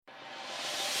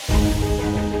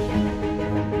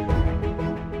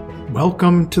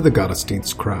Welcome to the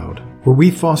Gottesdienst crowd, where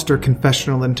we foster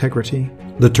confessional integrity,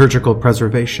 liturgical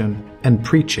preservation, and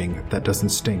preaching that doesn't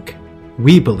stink.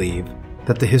 We believe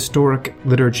that the historic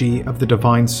liturgy of the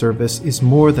divine service is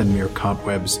more than mere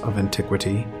cobwebs of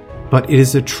antiquity, but it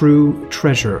is a true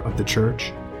treasure of the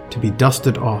Church, to be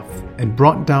dusted off and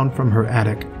brought down from her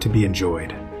attic to be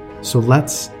enjoyed. So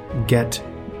let's get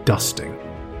dusting.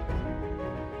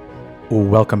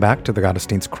 Welcome back to the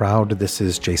Gottesdienst crowd. This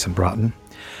is Jason Broughton.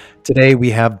 Today we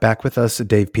have back with us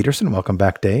Dave Peterson. Welcome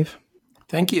back, Dave.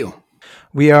 Thank you.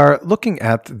 We are looking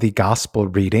at the Gospel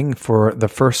reading for the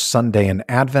first Sunday in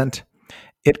Advent.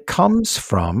 It comes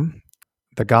from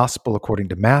the Gospel according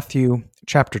to Matthew,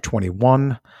 chapter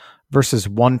 21, verses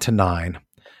 1 to 9.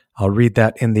 I'll read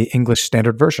that in the English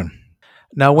Standard Version.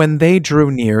 Now when they drew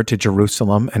near to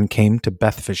Jerusalem and came to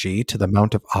Bethphage, to the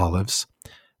Mount of Olives,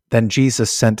 then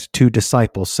Jesus sent 2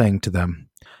 disciples, saying to them,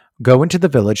 "Go into the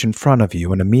village in front of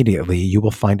you, and immediately you will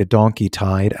find a donkey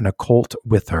tied and a colt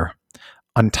with her.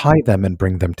 Untie them and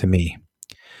bring them to me.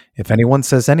 If anyone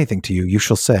says anything to you, you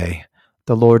shall say,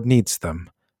 'The Lord needs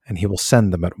them,' and he will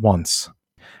send them at once."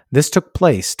 This took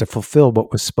place to fulfill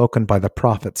what was spoken by the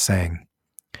prophet, saying,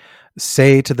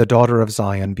 "Say to the daughter of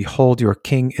Zion, Behold, your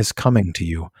king is coming to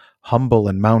you, humble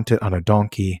and mounted on a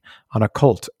donkey, on a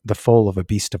colt, the foal of a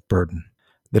beast of burden."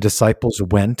 The disciples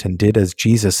went and did as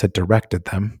Jesus had directed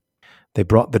them. They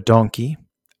brought the donkey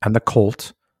and the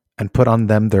colt and put on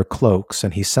them their cloaks,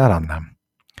 and he sat on them.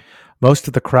 Most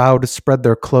of the crowd spread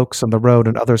their cloaks on the road,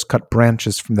 and others cut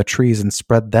branches from the trees and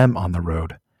spread them on the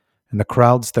road. And the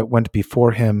crowds that went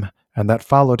before him and that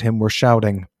followed him were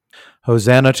shouting,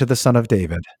 "Hosanna to the Son of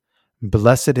David!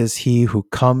 Blessed is he who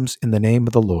comes in the name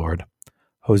of the Lord!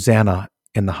 Hosanna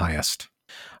in the highest."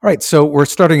 All right, so we're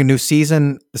starting a new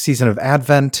season, the season of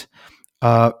Advent.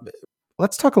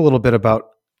 Let's talk a little bit about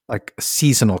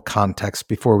seasonal context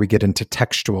before we get into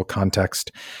textual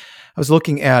context. I was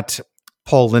looking at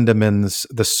Paul Lindemann's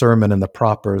The Sermon and the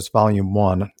Propers, Volume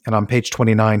 1, and on page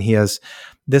 29, he has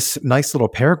this nice little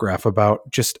paragraph about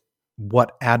just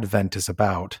what Advent is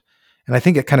about. And I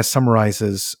think it kind of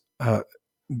summarizes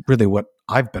really what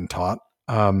I've been taught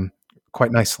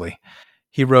quite nicely.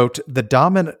 He wrote, "The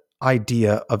dominant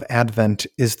idea of Advent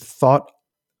is the thought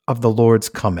of the Lord's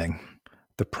coming.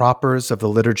 The propers of the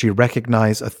liturgy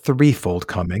recognize a threefold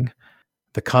coming: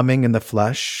 the coming in the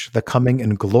flesh, the coming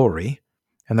in glory,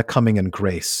 and the coming in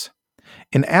grace.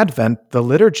 In Advent, the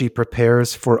liturgy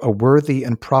prepares for a worthy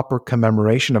and proper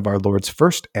commemoration of our Lord's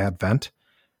first advent,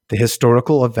 the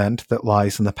historical event that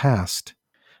lies in the past.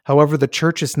 However, the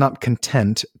Church is not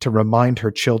content to remind her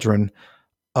children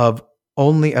of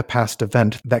only a past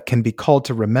event that can be called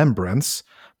to remembrance,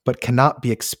 but cannot be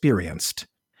experienced.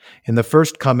 In the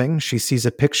first coming, she sees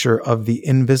a picture of the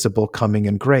invisible coming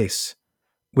in grace,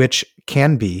 which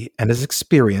can be and is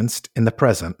experienced in the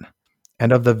present,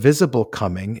 and of the visible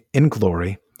coming in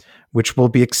glory, which will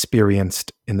be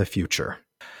experienced in the future."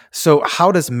 So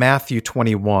how does Matthew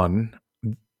 21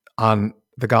 on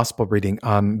the gospel reading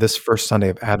on this first Sunday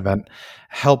of Advent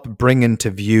help bring into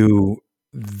view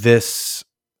this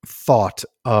thought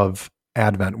of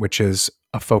Advent, which is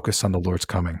a focus on the Lord's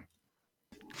coming?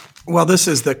 Well, this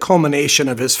is the culmination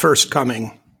of his first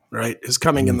coming, right? His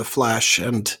coming in the flesh.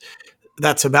 And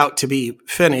that's about to be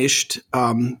finished,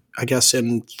 I guess,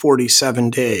 in 47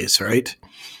 days, right?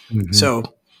 Mm-hmm. So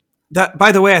that,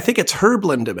 by the way, I think it's Herb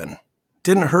Lindemann.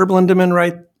 Didn't Herb Lindemann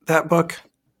write that book?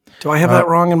 Do I have that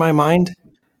wrong in my mind?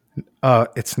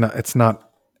 It's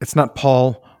not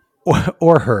Paul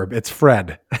or Herb. It's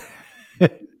Fred.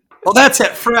 Well, that's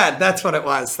it, Fred. That's what it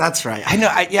was. That's right. I know.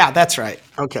 Yeah, that's right.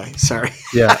 Okay, sorry.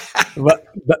 Yeah, but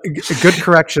good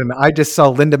correction. I just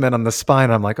saw Lindemann on the spine.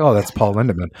 I'm like, oh, that's Paul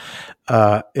Lindemann.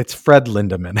 It's Fred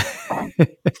Lindemann.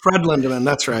 Fred Lindemann.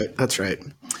 That's right. That's right.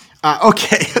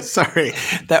 Okay, sorry.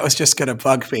 That was just going to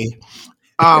bug me.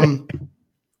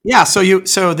 Yeah.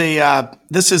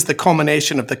 This is the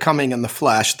culmination of the coming in the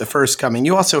flesh, the first coming.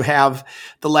 You also have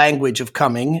the language of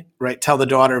coming, right? "Tell the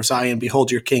daughter of Zion, behold,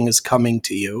 your king is coming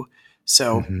to you."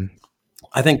 So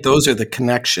I think those are the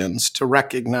connections to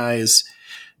recognize.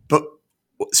 But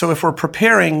so if we're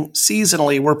preparing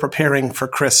seasonally, we're preparing for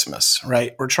Christmas,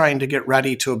 right? We're trying to get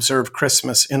ready to observe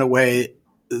Christmas in a way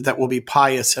that will be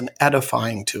pious and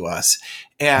edifying to us.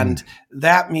 And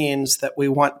that means that we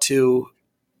want to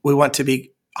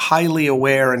be highly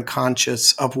aware and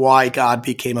conscious of why God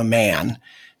became a man.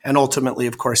 And ultimately,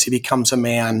 of course, he becomes a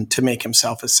man to make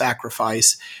himself a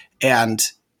sacrifice and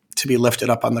to be lifted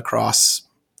up on the cross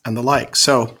and the like.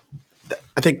 So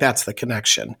I think that's the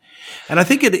connection. And I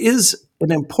think it is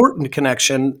an important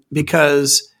connection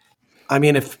because, I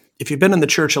mean, if if you've been in the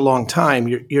church a long time,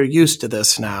 you're used to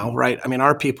this now, right? I mean,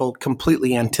 our people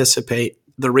completely anticipate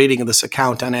the reading of this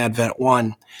account on Advent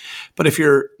 1. But if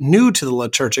you're new to the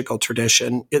liturgical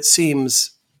tradition, it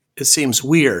seems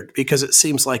weird, because it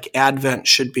seems like Advent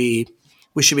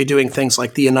we should be doing things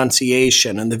like the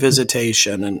Annunciation and the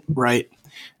Visitation, and right.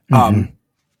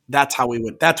 That's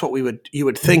what you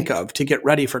would think of to get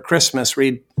ready for Christmas.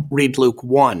 Read Luke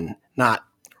 1, not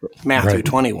Matthew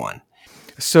 21.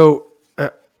 So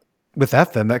with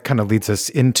that, then that kind of leads us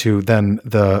into then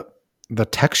the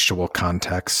textual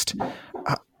context.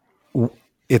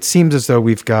 It seems as though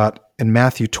we've got in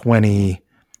Matthew 20,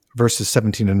 verses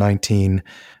 17 to 19,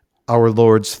 our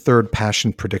Lord's third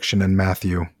passion prediction in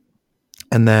Matthew.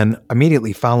 And then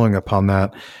immediately following upon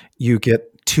that, you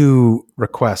get two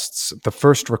requests. The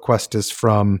first request is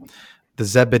from the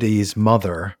Zebedee's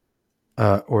mother,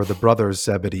 or the brothers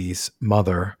Zebedee's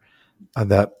mother,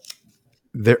 that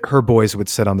her boys would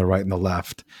sit on the right and the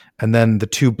left. And then the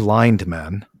two blind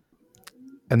men.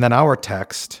 And then our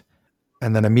text.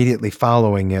 And then immediately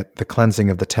following it, the cleansing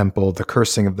of the temple, the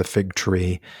cursing of the fig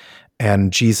tree,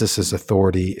 and Jesus's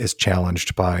authority is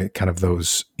challenged by kind of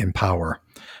those in power.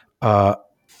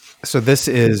 So this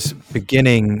is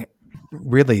beginning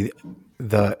really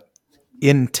the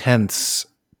intense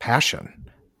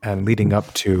passion and leading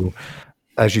up to,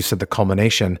 as you said, the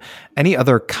culmination. Any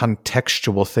other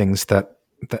contextual things that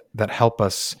help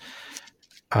us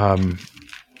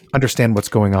understand what's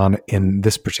going on in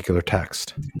this particular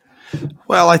text?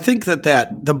 Well, I think that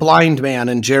the blind man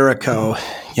in Jericho,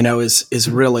 is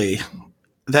really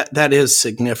that is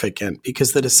significant,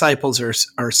 because the disciples are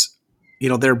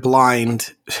they're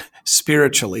blind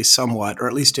spiritually somewhat, or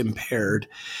at least impaired,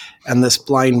 and this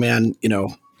blind man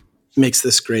makes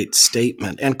this great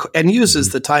statement and uses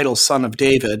the title Son of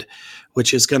David,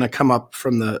 which is going to come up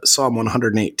from the Psalm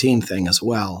 118 thing as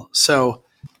well. So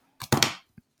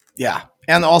yeah,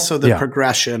 and also the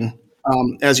progression.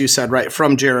 As you said, right,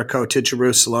 from Jericho to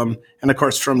Jerusalem, and of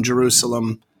course from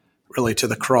Jerusalem really to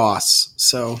the cross.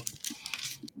 So,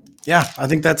 yeah, I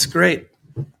think that's great.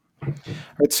 All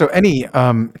right, so any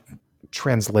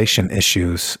translation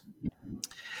issues?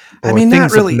 I mean,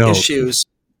 not really issues.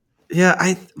 Yeah,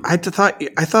 I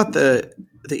thought the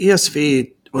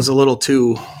ESV was a little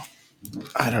too,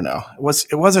 I don't know.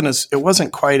 It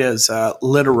wasn't quite as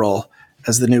literal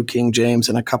as the New King James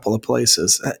in a couple of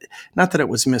places. Not that it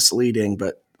was misleading,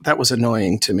 but that was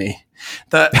annoying to me.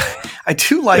 I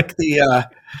do like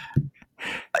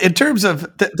in terms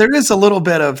of, there is a little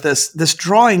bit of this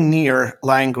drawing near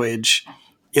language,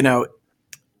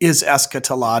 is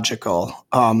eschatological,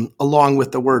 along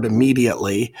with the word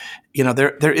immediately.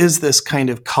 There is this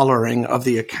kind of coloring of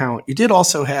the account. You did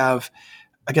also have,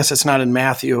 I guess it's not in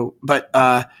Matthew, but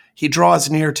he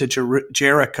draws near to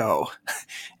Jericho,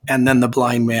 and then the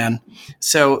blind man.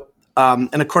 So,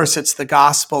 and of course, it's the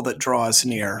gospel that draws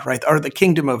near, right? Or the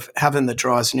kingdom of heaven that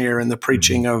draws near in the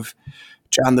preaching of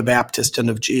John the Baptist and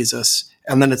of Jesus.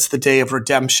 And then it's the day of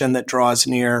redemption that draws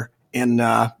near in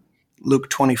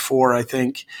Luke 24, I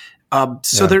think.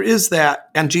 So there is that.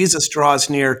 And Jesus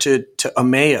draws near to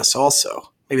Emmaus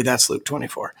also. Maybe that's Luke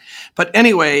 24. But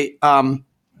anyway,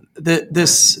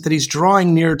 that he's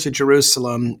drawing near to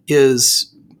Jerusalem is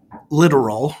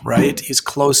literal, right? He's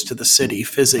close to the city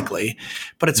physically,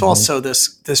 but it's also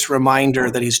this reminder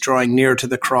that he's drawing near to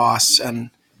the cross, and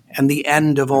the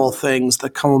end of all things, the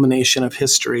culmination of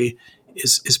history,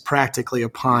 is practically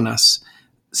upon us.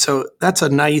 So that's a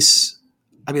nice.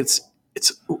 I mean, it's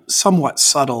somewhat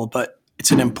subtle, but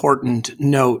it's an important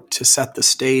note to set the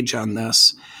stage on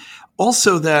this.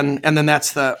 Also, then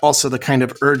that's also the kind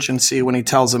of urgency when he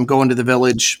tells them, go into the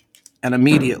village and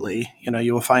immediately,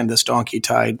 you will find this donkey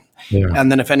tied. Yeah.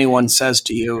 And then if anyone says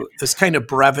to you, this kind of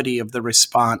brevity of the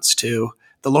response to,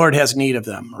 the Lord has need of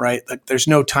them, right? Like there's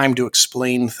no time to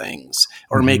explain things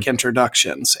or make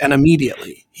introductions, and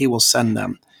immediately he will send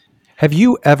them. Have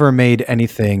you ever made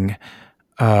anything,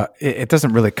 it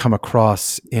doesn't really come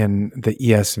across in the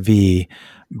ESV,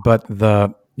 but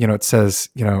it says,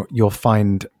 you'll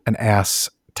find an ass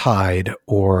tied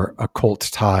or a colt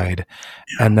tied,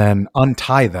 and then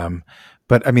untie them.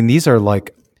 But I mean, these are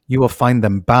like, you will find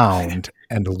them bound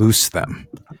and loose them.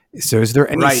 So is there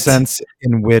any sense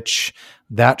in which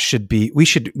that should be, we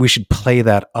should play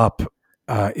that up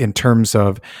in terms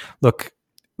of, look,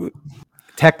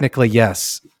 technically,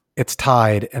 yes, it's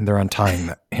tied and they're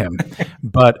untying him,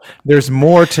 but there's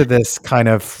more to this kind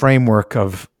of framework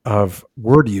of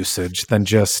word usage than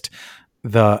just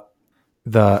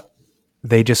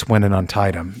they just went and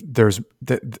untied him. This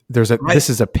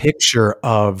is a picture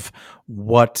of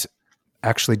what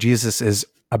actually Jesus is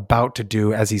about to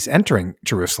do as he's entering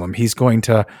Jerusalem. He's going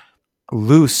to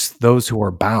loose those who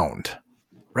are bound.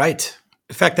 Right.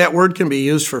 In fact, that word can be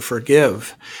used for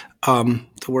forgive. The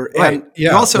word, Right. and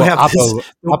you also have this.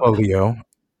 Apolio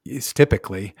is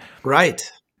typically. Right.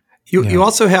 You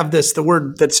also have this, the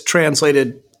word that's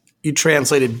translated, you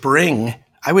translated bring.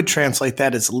 I would translate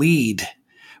that as lead,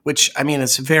 which, I mean,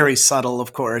 it's very subtle,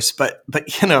 of course, but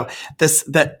this,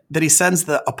 that he sends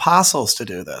the apostles to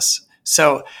do this.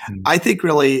 So I think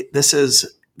really this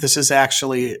is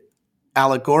actually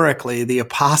allegorically the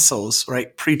apostles,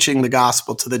 right, preaching the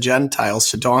gospel to the Gentiles,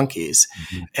 to donkeys,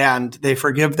 and they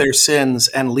forgive their sins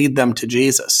and lead them to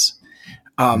Jesus.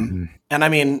 And I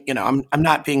mean, I'm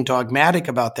not being dogmatic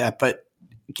about that, but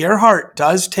Gerhardt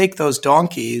does take those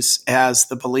donkeys as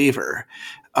the believer.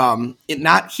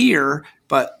 Not here,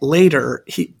 but later.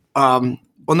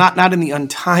 Not in the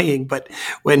untying, but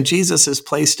when Jesus is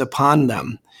placed upon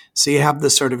them. So you have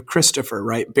this sort of Christopher,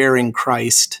 right, bearing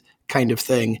Christ kind of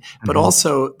thing, but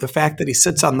also the fact that he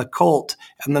sits on the colt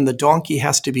and then the donkey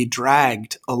has to be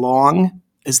dragged along,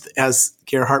 as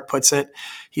Gerhardt puts it.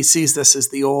 He sees this as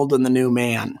the old and the new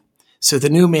man. So the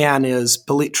new man is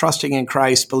trusting in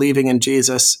Christ, believing in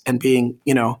Jesus, and being,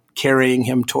 carrying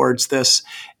him towards this.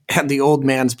 And the old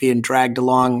man's being dragged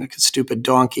along like a stupid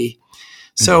donkey.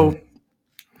 So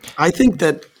I think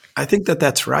that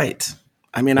that's right.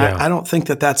 I mean, I don't think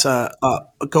that that's a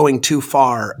going too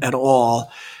far at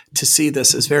all to see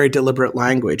this as very deliberate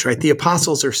language, right? The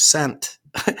apostles are sent.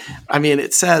 I mean,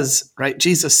 it says, right,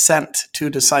 Jesus sent 2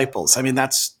 disciples. I mean,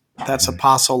 that's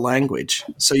apostle language.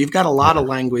 So you've got a lot of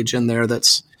language in there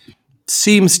that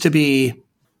seems to be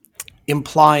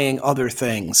implying other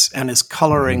things and is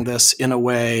coloring this in a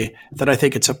way that I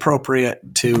think it's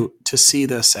appropriate to see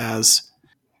this as,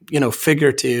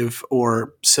 figurative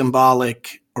or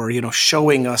symbolic, or,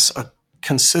 showing us a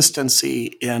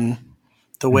consistency in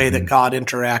the way that God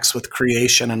interacts with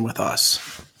creation and with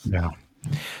us. Yeah.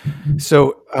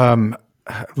 So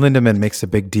Lindemann makes a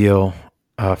big deal,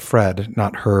 Fred,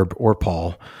 not Herb or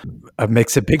Paul,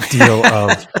 makes a big deal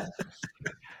of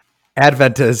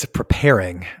Advent as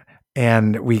preparing.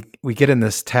 And we get in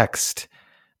this text,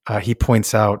 he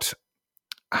points out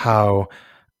how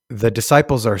the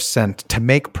disciples are sent to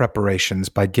make preparations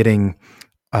by getting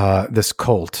this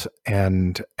colt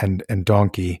and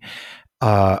donkey.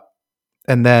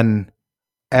 And then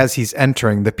as he's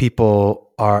entering, the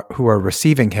people who are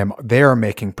receiving him, they're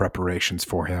making preparations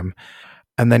for him.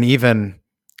 And then even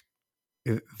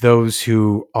those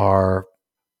who are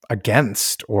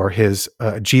against or his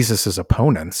Jesus's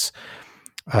opponents,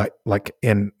 like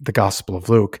in the Gospel of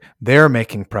Luke, they're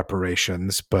making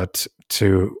preparations, but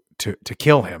to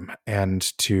kill him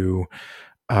and to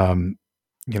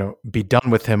be done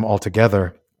with him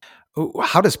altogether.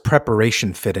 How does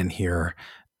preparation fit in here?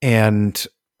 And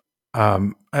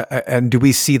do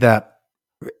we see that?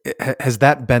 Has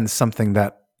that been something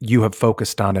that you have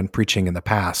focused on in preaching in the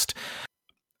past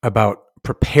about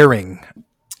preparing?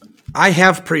 I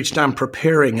have preached on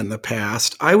preparing in the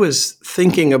past. I was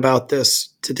thinking about this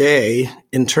today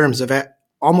in terms of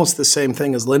almost the same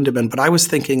thing as Lindemann, but I was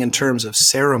thinking in terms of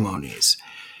ceremonies.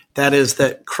 That is,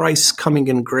 that Christ's coming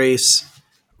in grace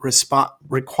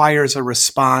requires a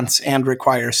response and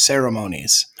requires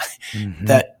ceremonies.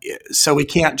 So we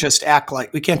can't just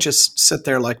sit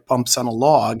there like bumps on a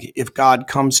log. If God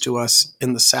comes to us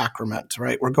in the sacrament,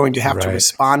 right, we're going to have to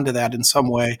respond to that in some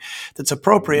way that's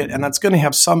appropriate, and that's going to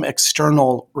have some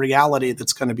external reality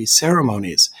that's going to be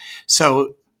ceremonies.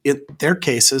 So in their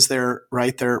cases, they're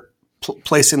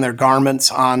placing their garments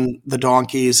on the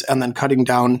donkeys and then cutting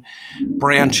down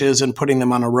branches and putting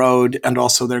them on a road, and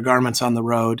also their garments on the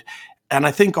road. And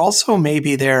I think also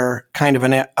maybe they're kind of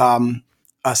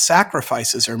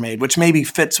sacrifices are made, which maybe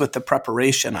fits with the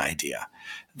preparation idea,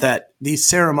 that these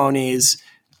ceremonies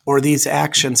or these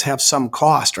actions have some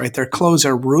cost, right? Their clothes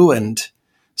are ruined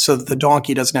so that the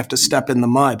donkey doesn't have to step in the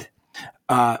mud.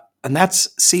 And that's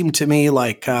seemed to me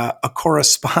like a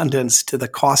correspondence to the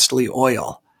costly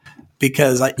oil.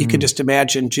 Because you could just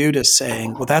imagine Judas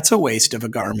saying, well, that's a waste of a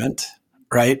garment,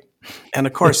 right? And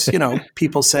of course,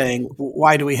 people saying,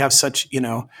 why do we have such,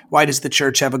 why does the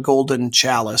church have a golden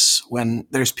chalice when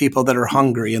there's people that are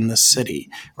hungry in this city,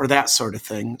 or that sort of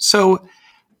thing. So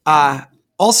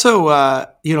also,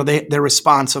 their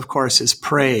response, of course, is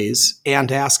praise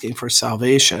and asking for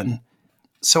salvation.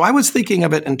 So I was thinking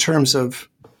of it in terms of,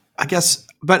 I guess,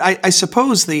 but I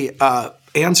suppose the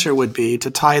answer would be to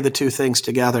tie the two things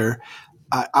together.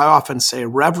 I often say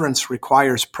reverence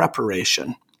requires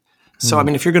preparation. So, I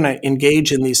mean, if you're going to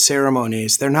engage in these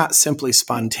ceremonies, they're not simply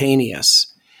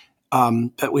spontaneous,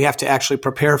 but we have to actually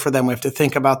prepare for them. We have to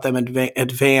think about them in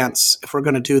advance if we're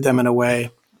going to do them in a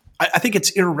way I think it's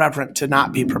irreverent to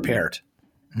not be prepared.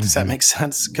 Does that make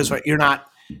sense? Because if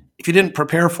you didn't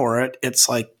prepare for it, it's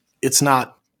like, it's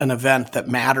not an event that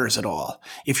matters at all.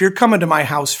 If you're coming to my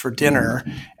house for dinner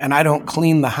and I don't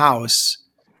clean the house,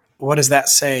 what does that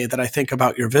say that I think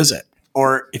about your visit?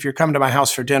 Or if you're coming to my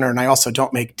house for dinner and I also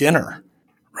don't make dinner,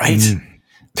 right?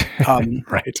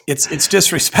 Right. It's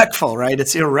disrespectful, right?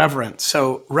 It's irreverent.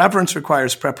 So reverence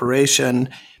requires preparation.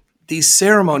 These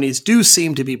ceremonies do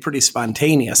seem to be pretty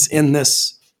spontaneous in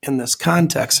this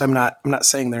context. I'm not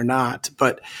saying they're not,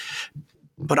 but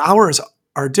ours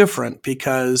are different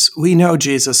because we know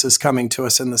Jesus is coming to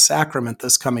us in the sacrament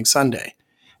this coming Sunday,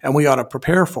 and we ought to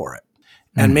prepare for it.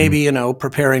 And maybe,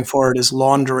 preparing for it is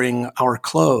laundering our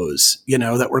clothes,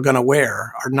 that we're going to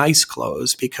wear, our nice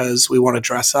clothes, because we want to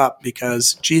dress up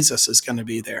because Jesus is going to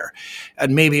be there.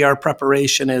 And maybe our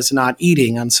preparation is not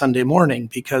eating on Sunday morning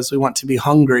because we want to be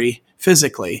hungry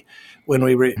physically when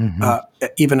we,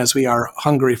 even as we are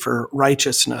hungry for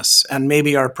righteousness. And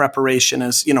maybe our preparation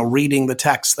is, reading the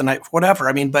text the night,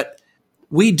 whatever. But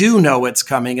we do know it's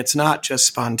coming. It's not just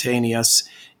spontaneous.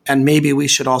 And maybe we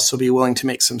should also be willing to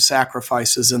make some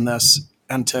sacrifices in this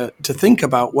and to think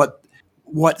about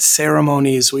what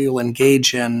ceremonies we will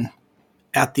engage in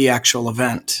at the actual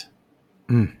event.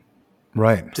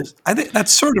 Right. I think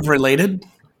that's sort of related.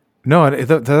 No,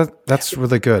 that's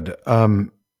really good.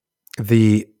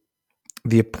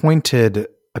 The appointed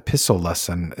epistle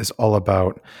lesson is all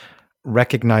about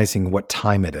recognizing what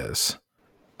time it is.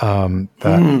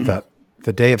 That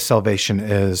the day of salvation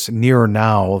is nearer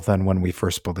now than when we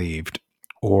first believed,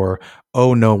 or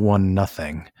oh no one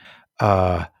nothing,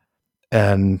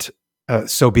 and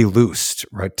so be loosed,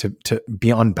 right? To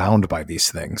be unbound by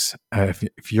these things.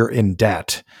 If you're in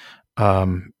debt,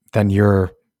 then you're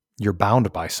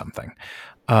bound by something.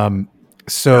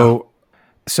 So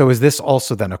is this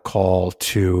also then a call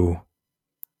to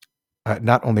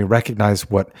not only recognize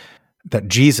that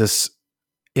Jesus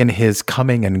in his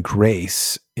coming and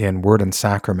grace in word and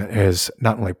sacrament is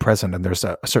not only present, and there's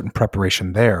a certain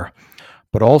preparation there,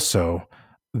 but also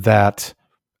that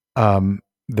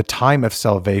the time of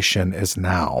salvation is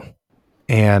now,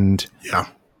 and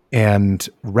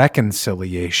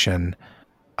reconciliation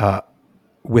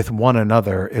with one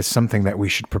another is something that we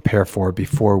should prepare for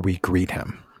before we greet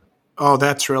him. Oh,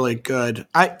 that's really good.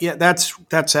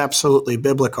 That's absolutely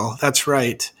biblical. That's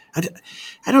right.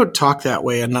 I don't talk that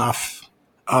way enough.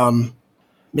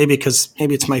 Maybe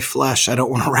it's my flesh. I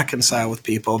don't want to reconcile with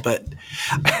people, but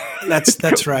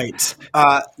that's right.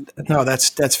 No,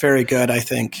 that's very good. I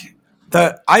think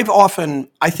I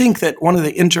think that one of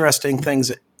the interesting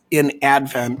things in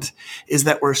Advent is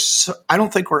that I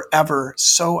don't think we're ever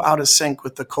so out of sync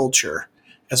with the culture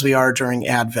as we are during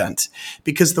Advent,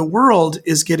 because the world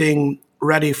is getting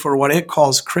ready for what it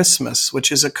calls Christmas,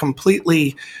 which is a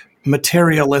completely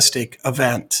materialistic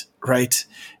event, right?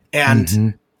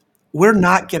 And we're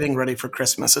not getting ready for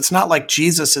Christmas. It's not like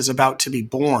Jesus is about to be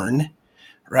born,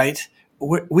 right?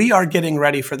 We are getting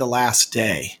ready for the last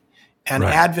day. And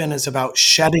Advent is about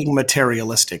shedding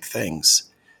materialistic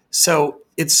things. So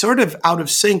it's sort of out of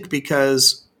sync,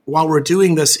 because while we're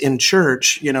doing this in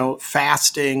church,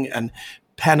 fasting and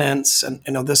penance and,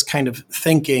 this kind of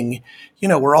thinking,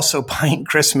 we're also buying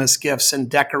Christmas gifts and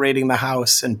decorating the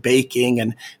house and baking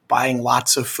and buying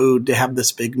lots of food to have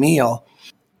this big meal.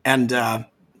 And, I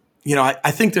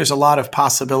think there's a lot of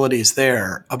possibilities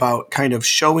there about kind of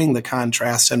showing the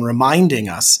contrast and reminding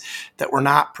us that we're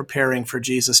not preparing for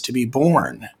Jesus to be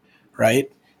born,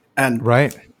 right? And we're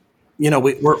going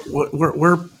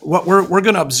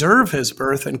to observe his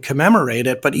birth and commemorate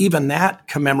it, but even that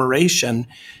commemoration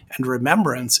and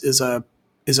remembrance is a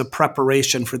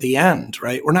preparation for the end,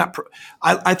 right? We're not.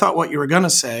 I thought what you were going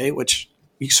to say, which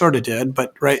you sort of did,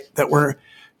 but that we're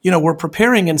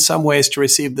preparing in some ways to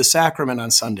receive the sacrament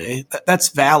on Sunday. That's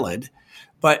valid,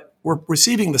 but we're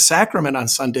receiving the sacrament on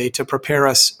Sunday to prepare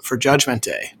us for Judgment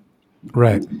Day.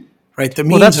 Right. Right. The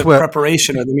means of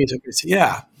preparation or the means of,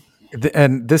 yeah.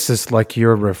 And this is like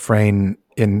your refrain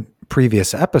in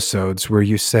previous episodes where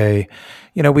you say,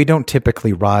 we don't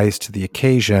typically rise to the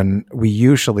occasion. We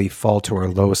usually fall to our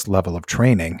lowest level of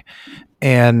training.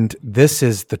 And this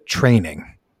is the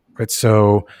training, right?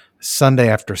 So Sunday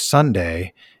after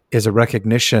Sunday is a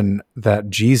recognition that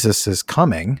Jesus is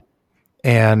coming.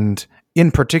 And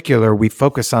in particular, we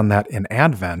focus on that in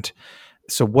Advent.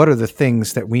 So what are the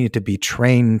things that we need to be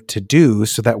trained to do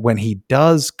so that when he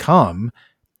does come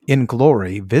in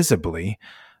glory, visibly,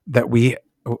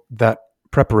 that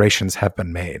preparations have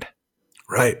been made?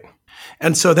 Right.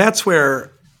 And so that's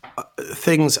where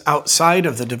things outside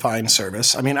of the divine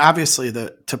service, obviously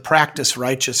to practice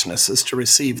righteousness is to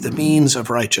receive the means of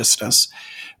righteousness.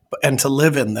 and to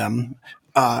live in them.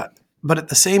 But at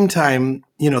the same time,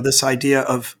 this idea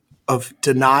of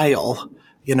denial,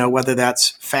 whether that's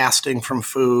fasting from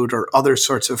food or other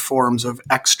sorts of forms of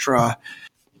extra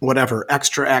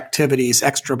activities,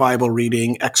 extra Bible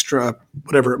reading, extra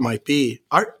whatever it might be.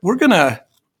 We're going to,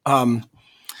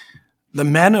 the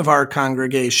men of our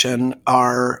congregation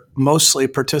are mostly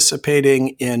participating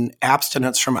in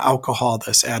abstinence from alcohol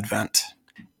this Advent.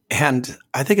 And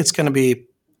I think it's going to be,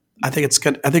 I think it's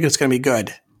going to be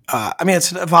good. It's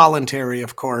voluntary,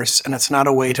 of course, and it's not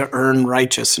a way to earn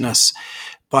righteousness,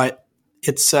 but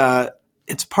it's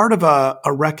part of a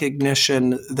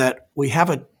recognition that we have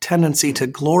a tendency to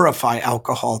glorify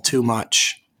alcohol too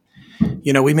much.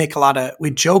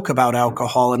 We joke about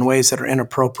alcohol in ways that are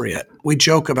inappropriate. We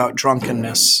joke about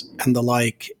drunkenness and the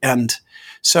like. And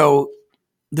so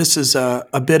this is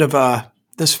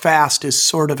this fast is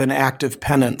sort of an act of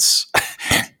penance.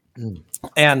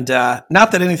 And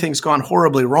not that anything's gone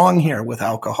horribly wrong here with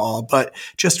alcohol, but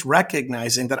just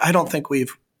recognizing that I don't think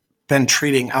we've been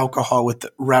treating alcohol with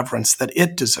the reverence that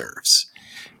it deserves.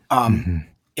 And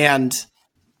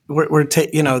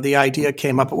the idea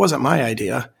came up. It wasn't my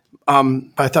idea,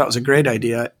 but I thought it was a great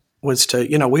idea. Was to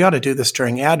we ought to do this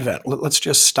during Advent. Let's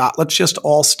just stop. Let's just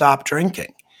all stop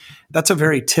drinking. That's a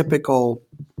very typical,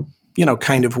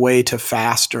 kind of way to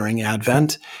fast during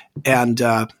Advent, and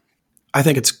I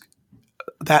think it's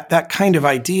that kind of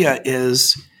idea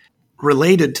is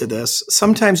related to this.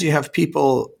 Sometimes you have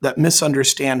people that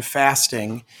misunderstand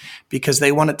fasting because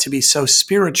they want it to be so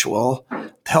spiritual.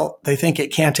 They think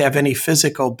it can't have any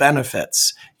physical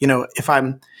benefits. If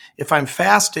I'm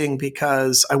fasting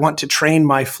because I want to train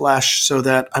my flesh so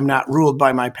that I'm not ruled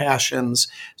by my passions,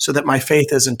 so that my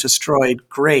faith isn't destroyed,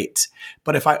 great.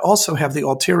 But if I also have the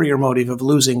ulterior motive of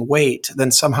losing weight,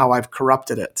 then somehow I've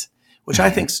corrupted it, which I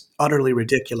think is utterly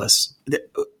ridiculous.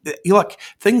 Look,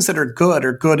 things that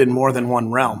are good in more than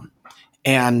one realm.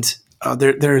 And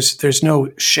there's no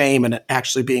shame in it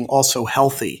actually being also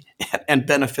healthy and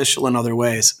beneficial in other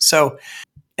ways. So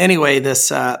anyway,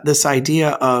 this idea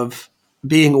of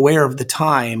being aware of the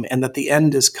time and that the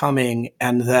end is coming,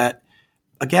 and that,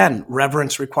 again,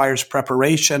 reverence requires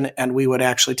preparation, and we would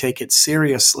actually take it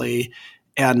seriously.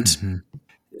 And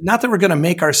not that we're going to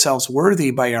make ourselves worthy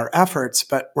by our efforts,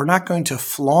 but we're not going to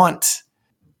flaunt,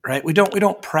 right? We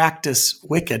don't practice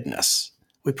wickedness.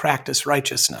 We practice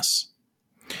righteousness.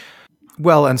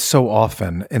 Well, and so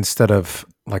often, instead of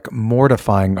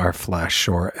mortifying our flesh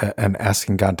and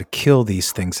asking God to kill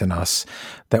these things in us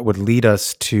that would lead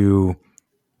us to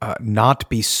not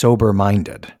be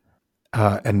sober-minded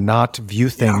and not view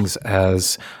things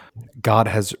as God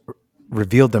has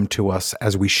revealed them to us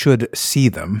as we should see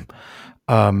them,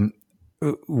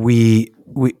 we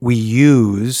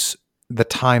use the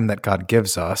time that God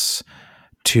gives us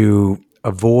to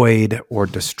avoid or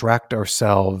distract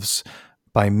ourselves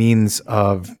by means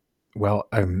of,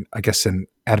 I guess in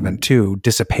Advent 2,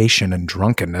 dissipation and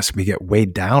drunkenness. We get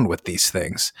weighed down with these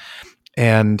things.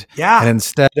 And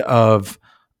instead of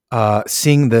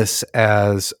seeing this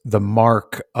as the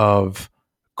mark of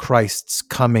Christ's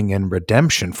coming and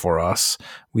redemption for us,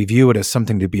 we view it as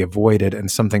something to be avoided and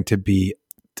something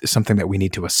that we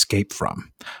need to escape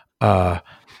from.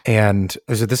 And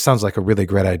so this sounds like a really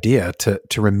great idea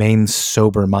to remain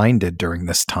sober-minded during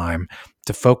this time,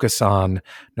 to focus on,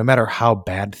 no matter how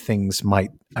bad things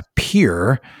might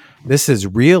appear, this is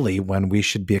really when we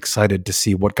should be excited to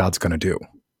see what God's going to do.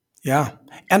 Yeah.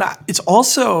 And it's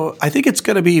also, I think it's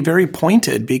going to be very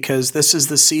pointed because this is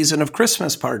the season of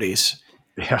Christmas parties.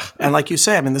 Yeah. And like you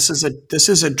say, this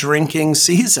is a drinking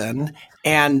season,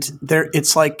 and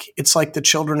it's like the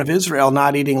children of Israel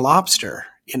not eating lobster,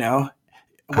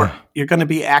 you're going to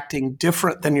be acting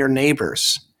different than your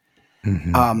neighbors.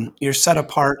 You're set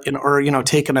apart or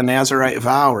taking a Nazirite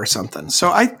vow or something.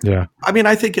 So I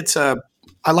think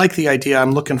I like the idea.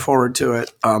 I'm looking forward to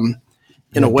it.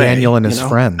 In a way, Daniel and his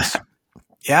friends.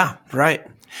 Yeah, right.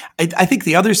 I think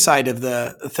the other side of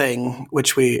the thing,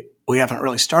 which we haven't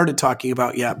really started talking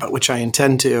about yet, but which I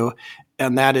intend to,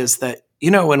 and that is that,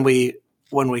 when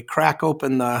we crack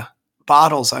open the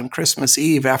bottles on Christmas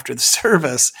Eve after the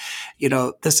service,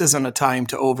 this isn't a time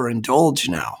to overindulge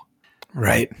now,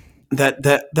 right? That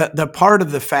the part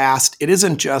of the fast, it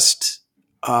isn't just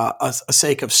a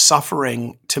sake of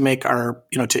suffering to make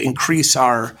to increase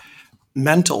our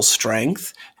mental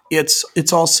strength.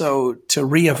 It's also to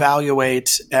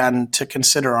reevaluate and to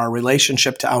consider our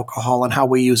relationship to alcohol and how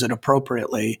we use it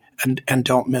appropriately and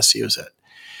don't misuse it.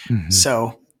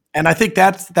 So, and I think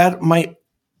that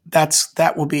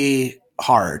will be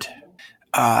hard.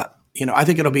 I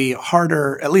think it'll be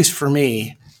harder, at least for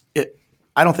me,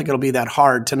 I don't think it'll be that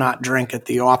hard to not drink at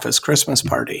the office Christmas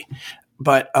party,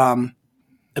 but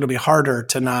it'll be harder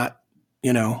to not,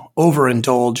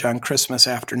 overindulge on Christmas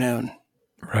afternoon.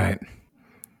 Right.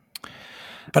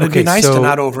 But it'd be nice to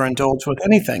not overindulge with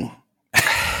anything.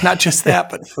 Not just that,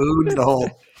 but food, the whole.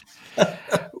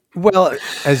 Well,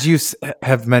 as you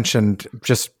have mentioned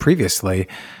just previously,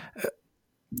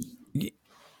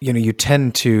 you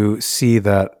tend to see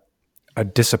that a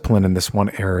discipline in this one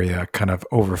area kind of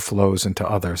overflows into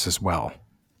others as well.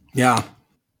 Yeah.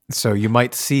 So you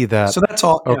might see that. So that's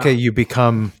all. Yeah. Okay, you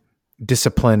become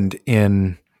disciplined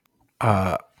in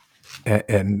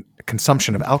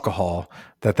consumption of alcohol.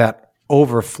 That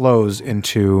overflows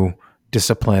into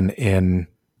discipline in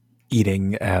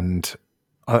eating and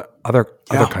other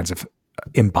kinds of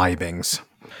imbibings.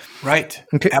 Right.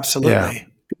 Okay. Absolutely.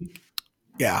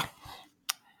 Yeah.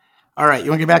 All right. You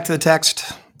want to get back to the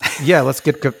text? Yeah,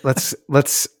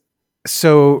 let's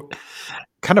so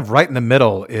kind of right in the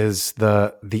middle is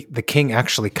the king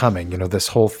actually coming, this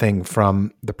whole thing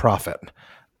from the prophet.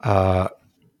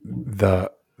 The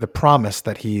promise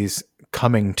that he's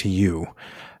coming to you.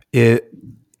 Is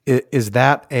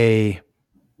that the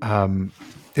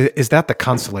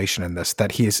consolation in this,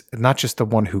 that he's not just the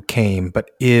one who came,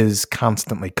 but is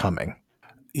constantly coming?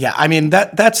 Yeah, I mean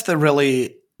that's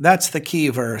the key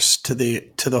verse to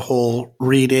the whole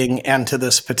reading and to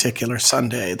this particular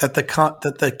Sunday, that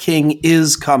the king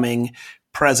is coming,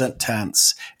 present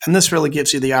tense. And this really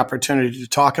gives you the opportunity to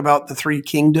talk about the three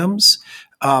kingdoms,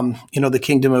 the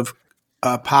kingdom of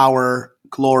power,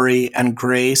 glory, and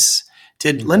grace.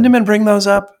 Did Lindemann bring those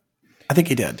up? I think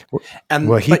he did.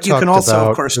 But you can also, about,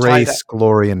 of course, grace,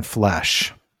 glory, and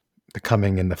flesh. The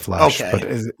coming in the flesh, okay. But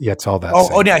it's all that.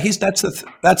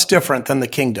 That's different than the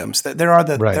kingdoms. There are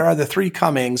the three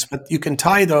comings, but you can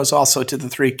tie those also to the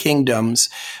three kingdoms,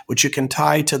 which you can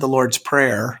tie to the Lord's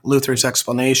Prayer, Luther's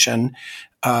explanation,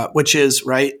 which is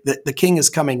right. The King is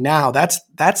coming now. That's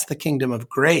the kingdom of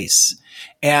grace,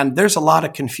 and there's a lot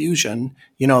of confusion.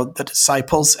 The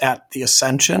disciples at the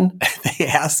Ascension,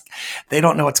 they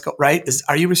don't know what's right.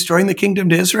 Are you restoring the kingdom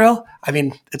to Israel? I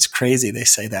mean, it's crazy. They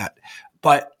say that,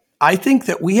 but I think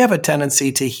that we have a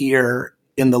tendency to hear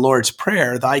in the Lord's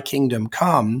Prayer, "Thy kingdom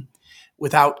come,"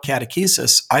 without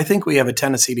catechesis. I think we have a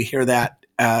tendency to hear that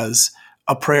as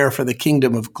a prayer for the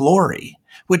kingdom of glory,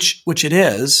 which it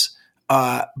is,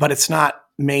 but it's not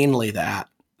mainly that.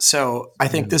 So I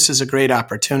think this is a great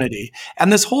opportunity.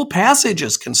 And this whole passage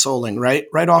is consoling, right?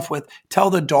 Right off with,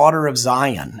 "Tell the daughter of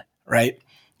Zion," right?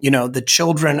 The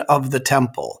children of the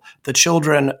temple, the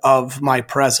children of my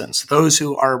presence, those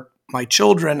who are my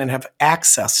children and have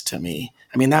access to me.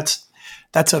 I mean, that's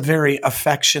a very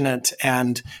affectionate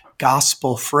and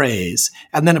gospel phrase.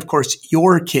 And then, of course,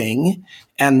 your king,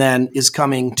 and then is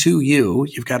coming to you.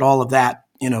 You've got all of that,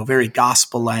 very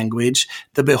gospel language.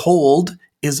 The behold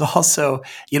is also,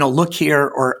 look here,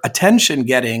 or attention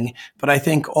getting, but I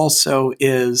think also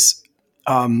is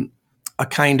a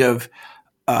kind of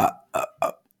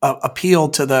appeal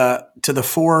to the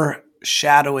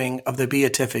foreshadowing of the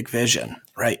beatific vision,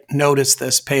 right? Notice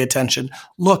this, pay attention.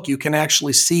 Look, you can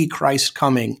actually see Christ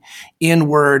coming in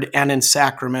word and in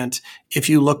sacrament if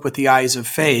you look with the eyes of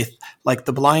faith, like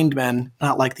the blind men,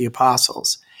 not like the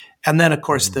apostles. And then, of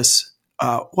course, this,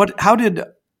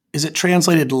 is it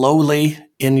translated lowly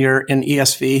in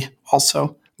ESV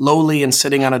also? Lowly and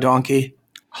sitting on a donkey?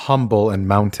 Humble and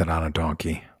mounted on a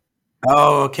donkey.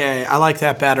 Oh, okay. I like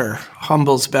that better.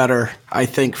 Humble's better, I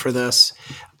think, for this.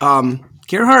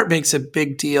 Gerhardt makes a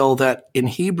big deal that in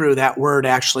Hebrew, that word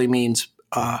actually means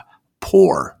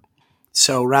poor.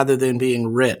 So rather than being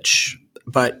rich,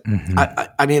 but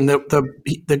I mean,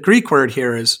 the Greek word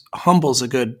here is humble's a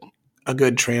good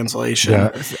translation. Yeah,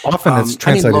 often it's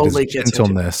translated as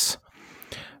gentleness.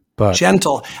 But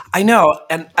gentle, I know,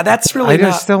 and that's really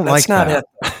not it.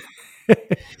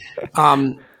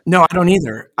 No, I don't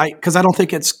either. Because I don't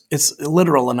think it's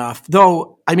literal enough.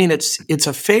 Though, I mean, it's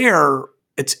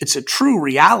a true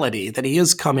reality that he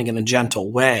is coming in a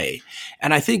gentle way,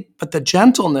 and I think, but the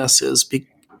gentleness is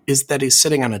that he's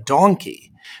sitting on a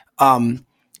donkey,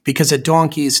 because a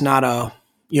donkey is not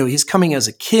he's coming as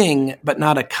a king, but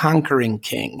not a conquering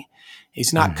king.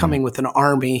 He's not coming with an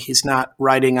army. He's not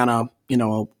riding on a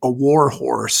war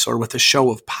horse or with a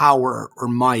show of power or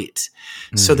might.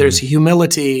 So there's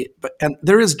humility, and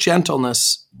there is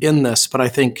gentleness in this. But I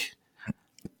think,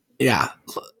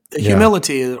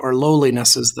 humility or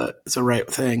lowliness is the right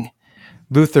thing.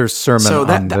 Luther's sermon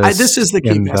on this is the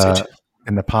key passage.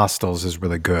 In the Apostles is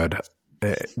really good.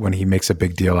 When he makes a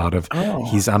big deal out of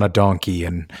he's on a donkey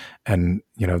and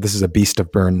this is a beast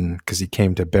of burden because he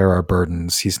came to bear our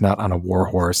burdens. He's not on a war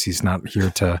horse. He's not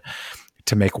here to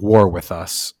to make war with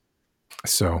us.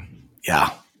 So,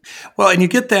 yeah. Well, and you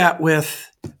get that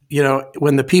with,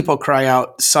 when the people cry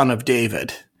out, Son of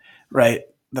David, right?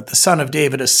 That the Son of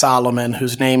David is Solomon,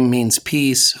 whose name means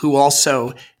peace, who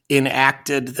also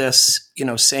enacted this,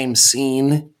 same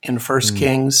scene in First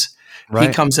Kings. right.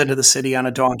 He comes into the city on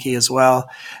a donkey as well.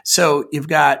 So you've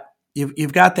got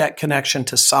that connection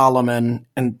to Solomon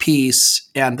and peace,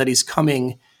 and that he's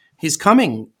coming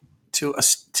to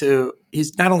us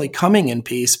he's not only coming in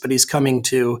peace, but he's coming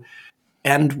to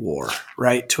end war,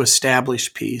 right? To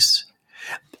establish peace.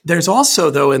 There's also,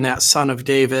 though, in that Son of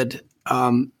David,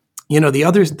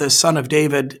 the Son of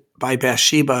David by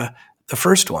Bathsheba, the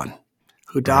first one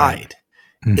who died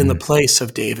in the place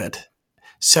of David.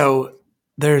 So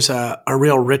there's a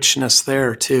real richness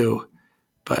there too.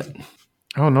 But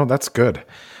oh no, that's good.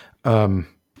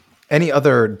 Any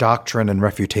other doctrine and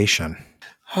refutation?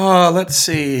 Let's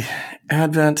see.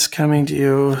 Advent's coming to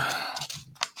you.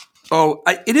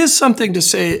 It is something to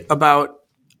say about,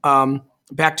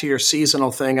 back to your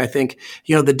seasonal thing. I think,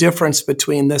 the difference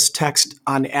between this text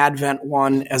on Advent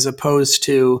 1 as opposed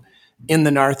to in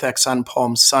the narthex on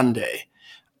Palm Sunday.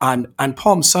 On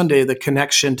Palm Sunday, the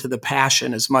connection to the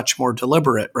Passion is much more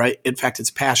deliberate, right? In fact,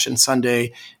 it's Passion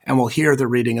Sunday, and we'll hear the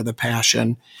reading of the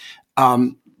Passion.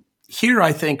 Here,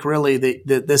 I think really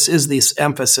this is this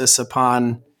emphasis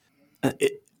upon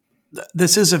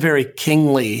this is a very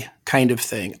kingly kind of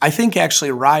thing. I think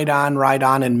actually Ride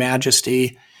On in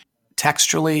Majesty,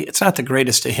 textually, it's not the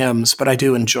greatest of hymns, but I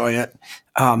do enjoy it.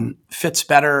 Fits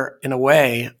better in a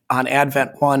way on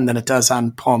Advent 1 than it does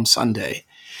on Palm Sunday.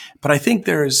 But I think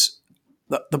there's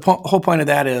the whole point of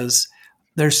that is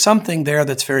there's something there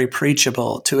that's very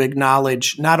preachable to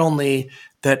acknowledge not only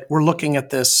that we're looking at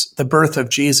the birth of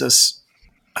Jesus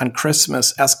on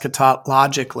Christmas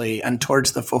eschatologically and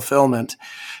towards the fulfillment,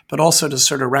 but also to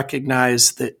sort of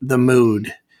recognize the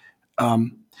mood.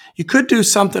 You could do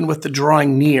something with the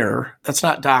drawing near. That's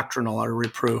not doctrinal or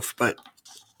reproof, but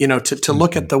to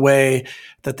look at the way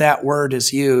that word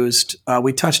is used.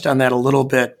 We touched on that a little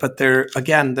bit, but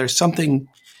there's something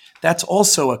that's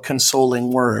also a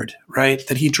consoling word, right?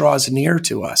 That he draws near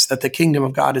to us, that the kingdom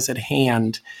of God is at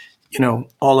hand,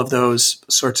 all of those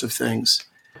sorts of things.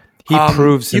 He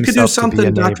proves himself to be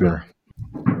a neighbor.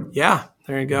 Yeah,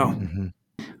 there you go.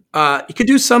 You could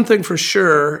do something for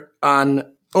sure on,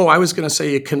 I was going to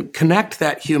say you can connect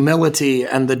that humility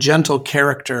and the gentle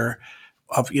character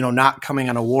of, not coming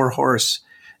on a war horse.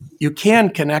 You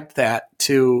can connect that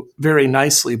to very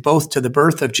nicely, both to the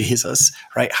birth of Jesus,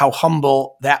 right? How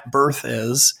humble that birth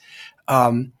is.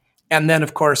 And then,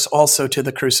 of course, also to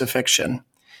the crucifixion.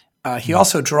 He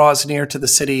also draws near to the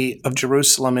city of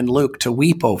Jerusalem in Luke to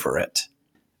weep over it.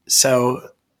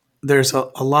 So there's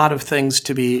a lot of things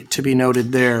to be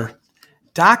noted there.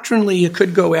 Doctrinally, you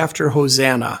could go after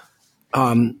Hosanna,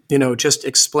 just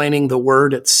explaining the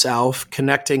word itself,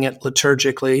 connecting it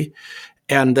liturgically,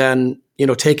 and then,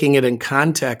 taking it in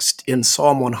context in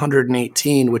Psalm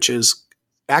 118, which is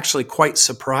actually quite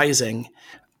surprising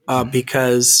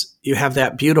because you have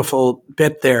that beautiful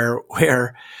bit there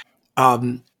where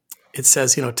it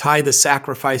says, tie the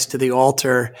sacrifice to the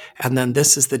altar, and then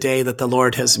this is the day that the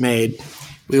Lord has made.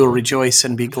 We will rejoice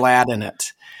and be glad in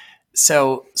it.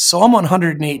 So Psalm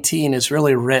 118 is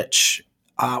really rich.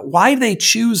 Why they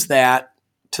choose that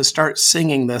to start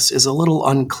singing this is a little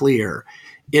unclear.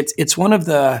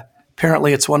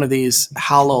 Apparently it's one of these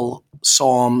hallel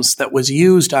psalms that was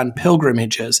used on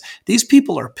pilgrimages. These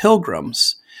people are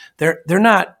pilgrims. They're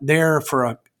not there for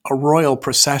a royal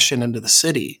procession into the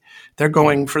city. They're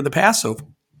going for the Passover.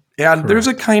 And There's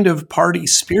a kind of party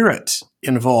spirit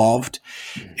involved.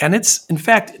 And in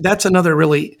fact, that's another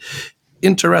really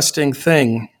interesting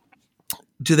thing.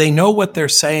 Do they know what they're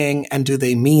saying and do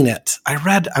they mean it?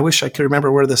 I wish I could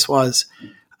remember where this was.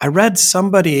 I read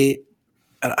somebody,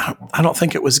 I don't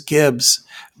think it was Gibbs,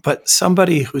 but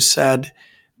somebody who said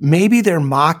maybe they're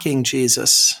mocking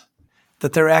Jesus,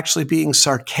 that they're actually being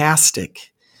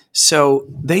sarcastic. So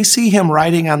they see him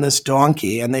riding on this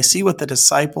donkey and they see what the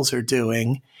disciples are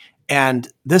doing. And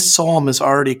this psalm is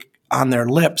already on their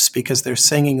lips because they're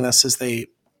singing this as they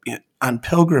on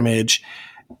pilgrimage.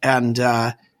 And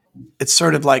it's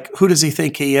sort of like, who does he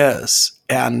think he is?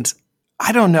 And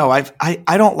I don't know.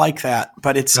 I don't like that,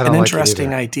 but it's an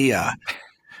interesting idea.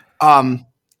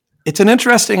 It's an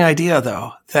interesting idea,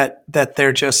 though, that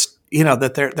they're just,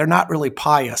 that they're not really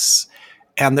pious,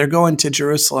 and they're going to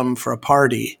Jerusalem for a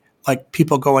party, like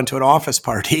people go into an office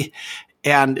party,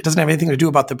 and it doesn't have anything to do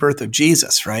about the birth of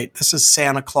Jesus, right? This is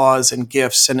Santa Claus and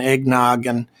gifts and eggnog,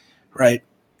 and right.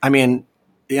 I mean,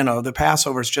 the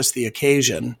Passover is just the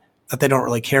occasion that they don't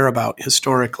really care about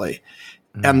historically.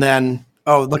 And then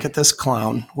oh, look at this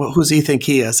clown. Well, who's he think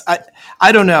he is?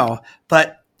 I don't know,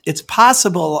 but it's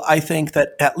possible. I think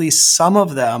that at least some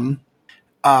of them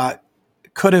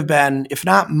could have been, if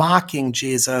not mocking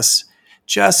Jesus,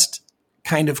 just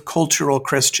kind of cultural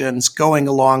Christians going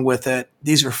along with it.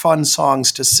 These are fun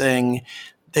songs to sing.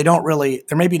 They're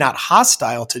maybe not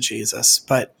hostile to Jesus,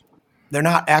 but they're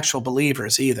not actual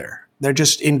believers either. They're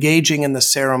just engaging in the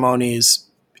ceremonies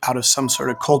out of some sort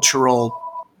of cultural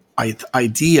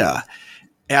idea.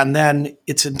 And then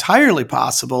it's entirely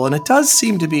possible, and it does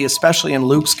seem to be, especially in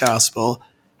Luke's gospel,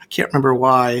 I can't remember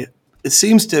why, it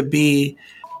seems to be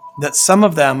that some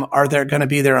of them are going to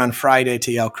be there on Friday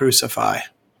to yell crucify.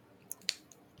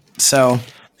 So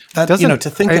that, to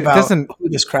think about who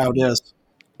this crowd is.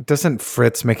 Doesn't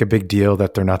Fritz make a big deal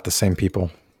that they're not the same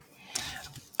people?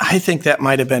 I think that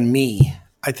might have been me.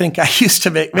 I think I used to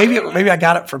make, maybe I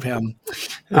got it from him.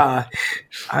 I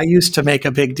used to make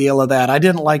a big deal of that. I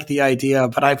didn't like the idea,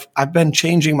 but I've been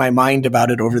changing my mind about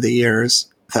it over the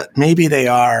years, that maybe they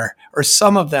are, or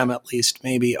some of them at least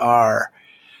maybe are.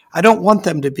 I don't want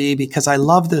them to be, because I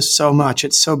love this so much.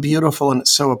 It's so beautiful and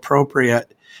it's so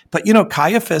appropriate. But,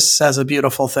 Caiaphas says a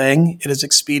beautiful thing. It is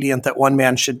expedient that one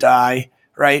man should die,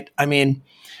 right? I mean,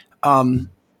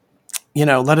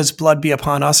 let his blood be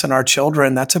upon us and our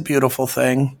children. That's a beautiful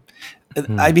thing.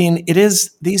 I mean, it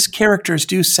is, these characters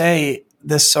do say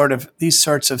these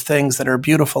sorts of things that are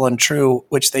beautiful and true,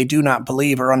 which they do not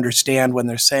believe or understand when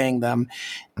they're saying them.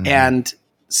 And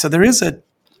so there is that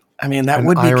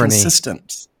would be irony.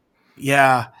 Consistent.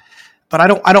 Yeah. But I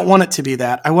don't want it to be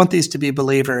that. I want these to be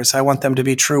believers. I want them to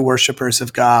be true worshipers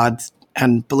of God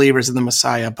and believers in the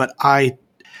Messiah. But I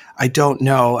don't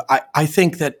know. I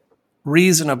think that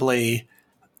reasonably,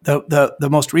 the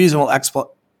most reasonable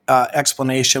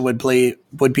explanation would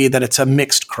be that it's a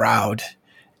mixed crowd,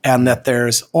 and that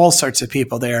there's all sorts of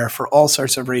people there for all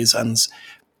sorts of reasons.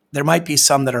 There might be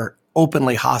some that are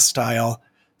openly hostile,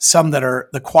 some that are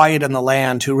the quiet in the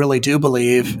land who really do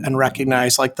believe and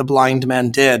recognize, like the blind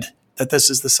men did, that this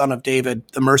is the Son of David,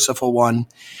 the merciful one.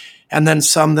 And then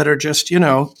some that are just,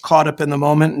 caught up in the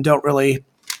moment and don't really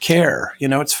care.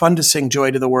 It's fun to sing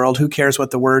joy to the world. Who cares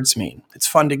what the words mean? It's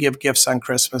fun to give gifts on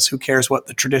Christmas. Who cares what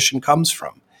the tradition comes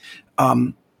from?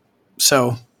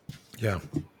 So yeah,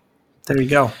 there you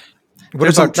go.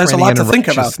 There's a lot to think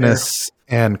about there.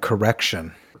 And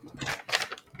correction.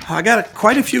 I got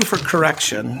quite a few for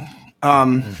correction.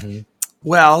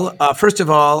 Well, first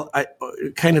of all,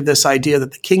 kind of this idea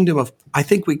that I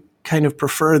think we kind of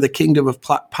prefer the kingdom of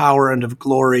power and of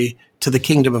glory to the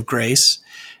kingdom of grace.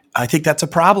 I think that's a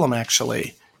problem,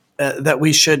 actually, that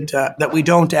we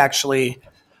don't actually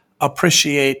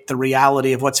appreciate the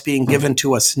reality of what's being given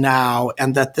to us now,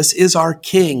 and that this is our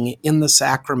King in the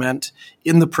sacrament,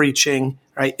 in the preaching,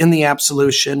 right, in the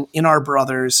absolution, in our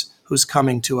brothers who's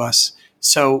coming to us.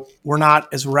 So we're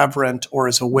not as reverent or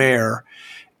as aware,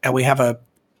 and we have a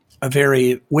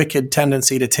very wicked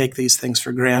tendency to take these things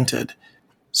for granted.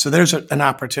 So there's an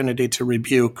opportunity to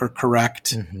rebuke or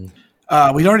correct.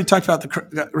 We'd already talked about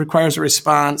that requires a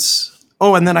response.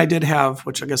 Oh, and then I did have,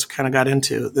 which I guess we kind of got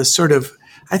into, this sort of,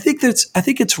 I think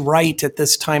it's right at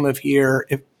this time of year,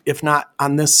 if not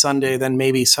on this Sunday, then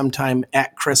maybe sometime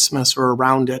at Christmas or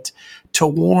around it, to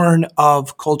warn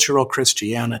of cultural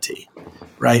Christianity,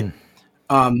 right?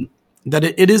 That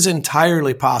it is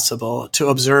entirely possible to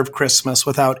observe Christmas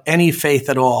without any faith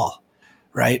at all,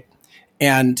 right?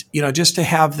 And, just to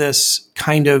have this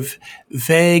kind of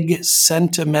vague,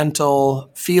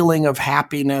 sentimental feeling of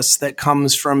happiness that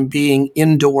comes from being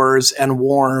indoors and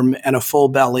warm and a full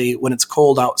belly when it's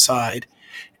cold outside,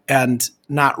 and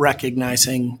not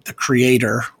recognizing the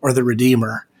Creator or the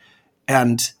Redeemer,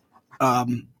 and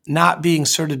not being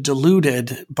sort of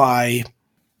deluded by,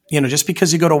 just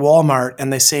because you go to Walmart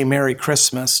and they say Merry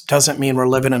Christmas doesn't mean we're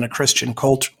living in a Christian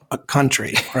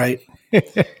country, right?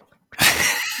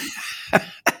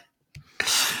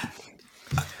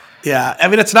 Yeah,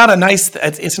 it's not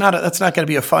that's not going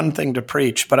to be a fun thing to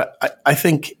preach, but I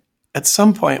think at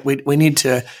some point we need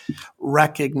to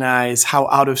recognize how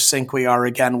out of sync we are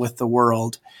again with the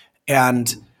world.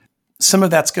 And some of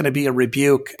that's going to be a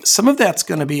rebuke. Some of that's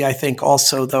going to be, I think,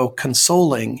 also, though,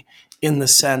 consoling, in the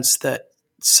sense that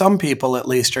some people at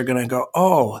least are going to go,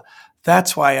 oh,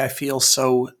 that's why I feel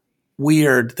so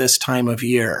weird this time of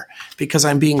year, because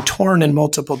I'm being torn in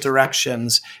multiple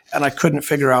directions and I couldn't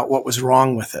figure out what was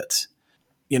wrong with it.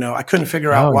 I couldn't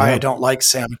figure out why I don't like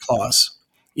Santa Claus.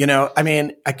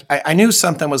 I knew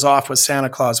something was off with Santa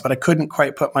Claus, but I couldn't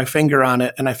quite put my finger on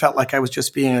it. And I felt like I was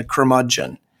just being a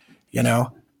curmudgeon,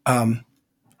 right?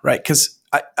 Because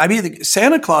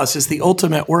Santa Claus is the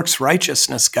ultimate works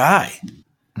righteousness guy.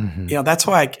 That's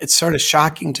why it's sort of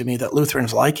shocking to me that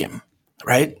Lutherans like him,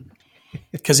 right?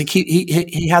 Because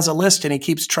he has a list and he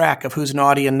keeps track of who's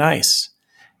naughty and nice.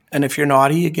 And if you're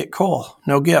naughty, you get coal,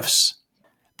 no gifts.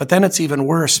 But then it's even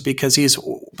worse because he's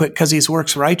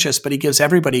works righteous, but he gives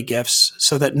everybody gifts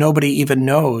so that nobody even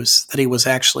knows that he was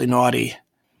actually naughty.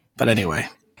 But anyway,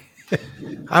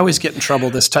 I always get in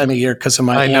trouble this time of year because of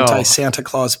my anti-Santa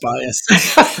Claus bias.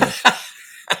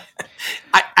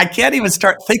 I can't even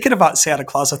start thinking about Santa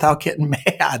Claus without getting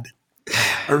mad.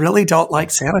 I really don't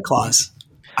like Santa Claus.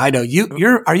 I know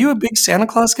are you a big Santa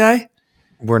Claus guy?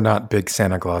 We're not big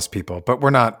Santa Claus people, but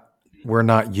we're not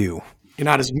you. You're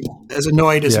not as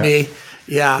annoyed as me.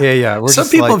 Yeah. Yeah. We're Some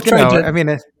just people have tried to. I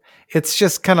mean, it's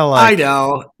just kind of like. I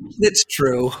know. It's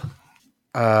true.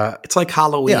 It's like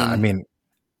Halloween.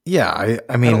 Yeah.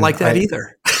 I mean, I don't like that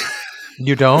either.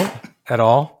 You don't at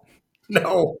all?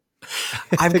 No.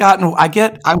 I'm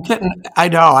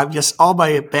just all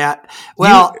my bat.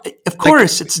 Well, of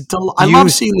course, I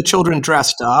love seeing the children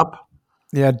dressed up.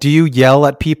 Yeah. Do you yell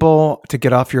at people to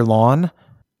get off your lawn?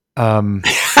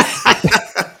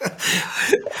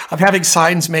 I'm having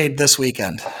signs made this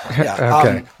weekend. Yeah.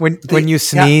 Okay. When you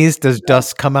sneeze, does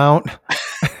dust come out?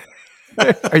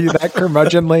 Are you that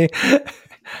curmudgeonly?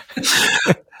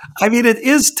 I mean, it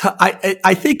is.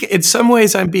 I think in some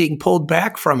ways I'm being pulled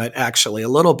back from it actually a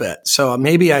little bit. So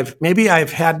maybe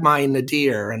I've had my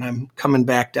nadir and I'm coming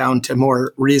back down to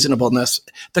more reasonableness.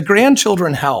 The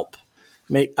grandchildren help.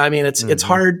 I mean, it's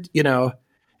hard,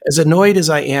 as annoyed as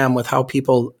I am with how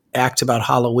people act about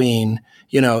Halloween,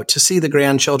 to see the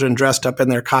grandchildren dressed up in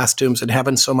their costumes and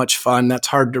having so much fun, that's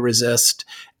hard to resist.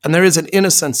 And there is an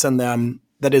innocence in them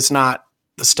that is not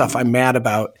the stuff I'm mad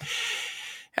about.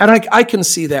 And I can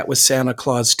see that with Santa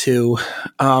Claus too.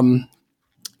 That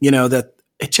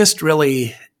it just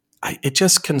really, it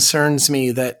just concerns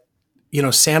me that,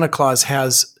 Santa Claus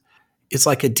is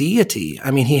like a deity.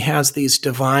 I mean, he has these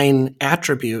divine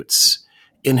attributes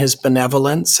in his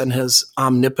benevolence and his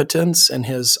omnipotence and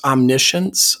his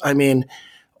omniscience. I mean,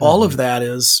 all of that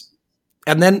is,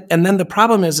 and then the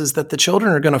problem is that the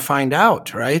children are going to find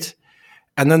out, right?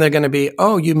 And then they're going to be,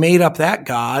 oh, you made up that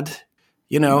God,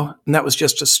 and that was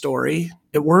just a story.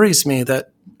 It worries me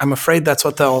that I'm afraid that's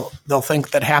what they'll think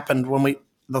that happened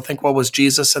they'll think, well, was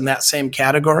Jesus in that same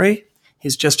category?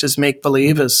 He's just as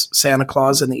make-believe as Santa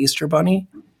Claus and the Easter Bunny.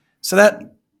 So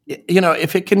that,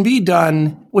 if it can be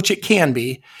done, which it can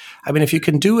be, I mean, if you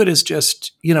can do it as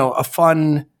just, a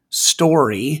fun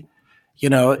story,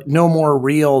 no more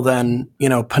real than,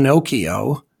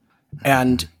 Pinocchio.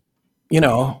 And,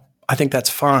 I think that's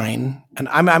fine. And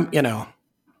I'm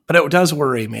but it does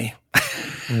worry me.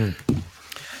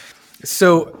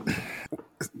 So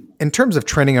in terms of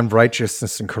training in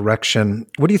righteousness and correction,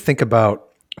 what do you think about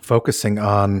focusing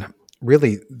on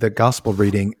really the gospel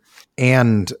reading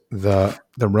and the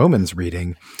Romans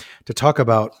reading to talk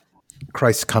about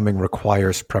Christ's coming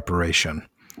requires preparation?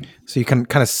 So you can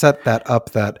kind of set that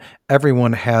up that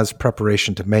everyone has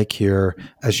preparation to make here,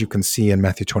 as you can see in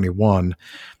Matthew 21.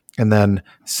 And then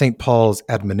St. Paul's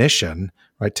admonition,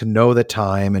 right, to know the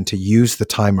time and to use the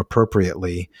time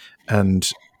appropriately and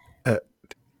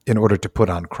in order to put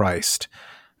on Christ.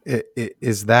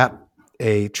 Is that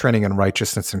a training in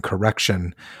righteousness and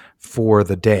correction for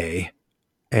the day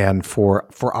and for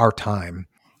our time?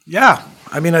 Yeah.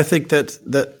 I mean, I think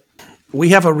that we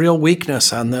have a real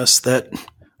weakness on this, that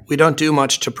we don't do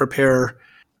much to prepare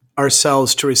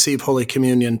ourselves to receive Holy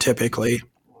Communion typically,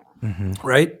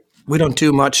 right? We don't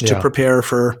do much to prepare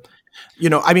for,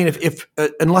 I mean, if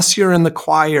unless you're in the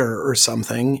choir or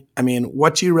something, I mean,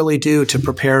 what do you really do to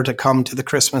prepare to come to the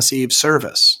Christmas Eve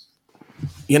service?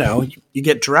 You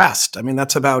get dressed. I mean,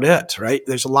 that's about it, right?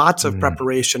 There's lots of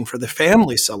preparation for the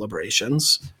family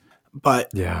celebrations,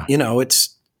 but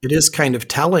it is kind of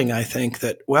telling, I think,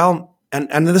 that, well,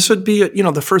 and this would be,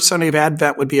 the first Sunday of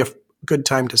Advent would be a good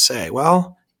time to say,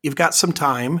 well, you've got some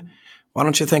time. Why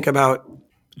don't you think about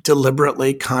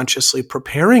deliberately, consciously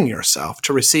preparing yourself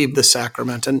to receive the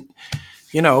sacrament? And,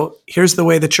 here's the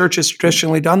way the church has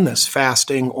traditionally done this: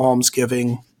 fasting,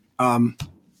 almsgiving.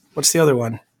 What's the other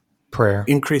one? Prayer.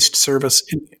 Increased service,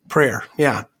 prayer.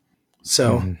 Yeah.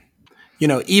 So,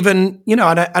 even,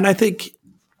 and I think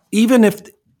even if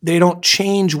they don't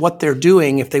change what they're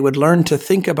doing, if they would learn to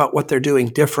think about what they're doing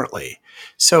differently.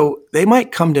 So they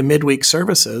might come to midweek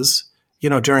services,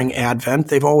 during Advent.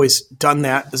 They've always done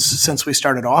that since we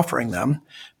started offering them.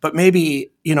 But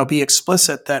maybe, be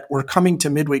explicit that we're coming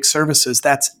to midweek services.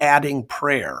 That's adding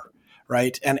prayer,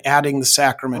 right? And adding the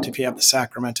sacrament, if you have the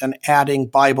sacrament, and adding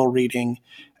Bible reading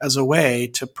as a way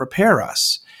to prepare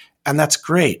us. and that's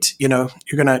great. You're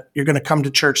gonna come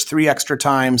to church 3 extra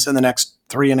times in the next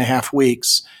 3.5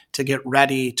 weeks to get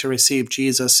ready to receive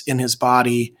Jesus in his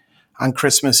body on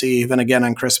Christmas Eve and again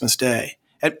on Christmas Day.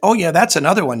 And, oh yeah, that's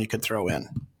another one you could throw in.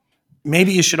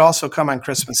 Maybe you should also come on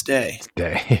Christmas Day.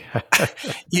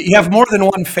 You have more than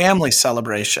one family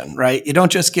celebration, right? You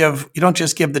don't just give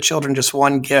the children just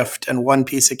one gift and one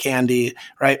piece of candy,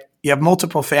 right? You have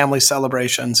multiple family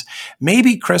celebrations.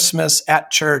 Maybe Christmas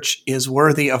at church is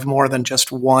worthy of more than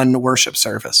just one worship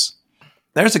service.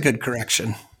 There's a good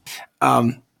correction.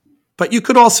 But you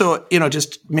could also,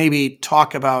 just maybe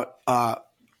talk about,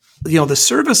 the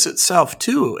service itself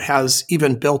too has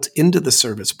even built into the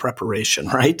service preparation,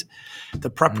 right? The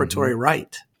preparatory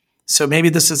rite. So maybe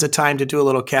this is a time to do a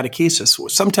little catechesis.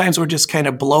 Sometimes we're just kind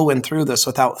of blowing through this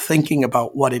without thinking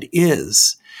about what it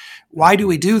is. Why do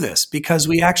we do this? Because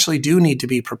we actually do need to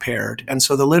be prepared. And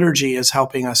so the liturgy is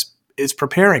helping us, is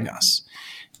preparing us.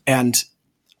 And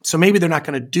so maybe they're not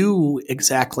going to do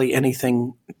exactly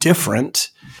anything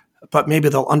different, but maybe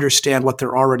they'll understand what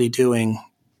they're already doing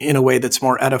in a way that's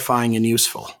more edifying and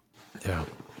useful. Yeah.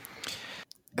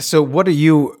 So what are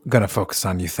you going to focus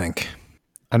on, you think?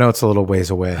 I know it's a little ways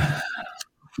away.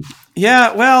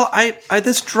 Yeah, well, I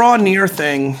this draw near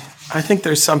thing, I think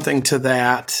there's something to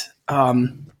that. I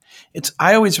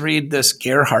always read this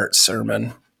Gerhardt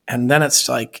sermon, and then it's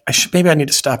like, maybe I need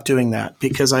to stop doing that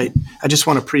because I just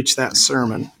want to preach that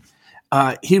sermon.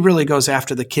 He really goes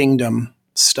after the kingdom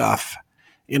stuff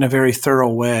in a very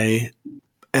thorough way.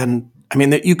 And I mean,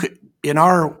 that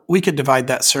we could divide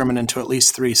that sermon into at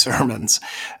least 3 sermons.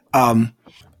 But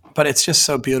it's just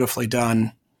so beautifully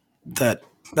done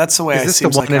that's the way it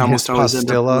seems like I almost always end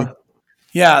up.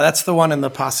 Yeah, that's the one in the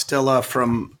Postilla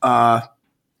from,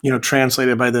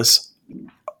 translated by this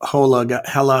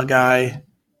Hella guy,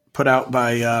 put out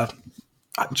by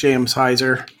James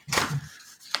Heiser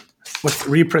with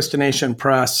Repristination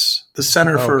Press, the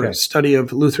Center for Study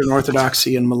of Lutheran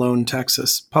Orthodoxy in Malone,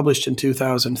 Texas, published in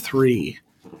 2003.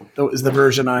 That is the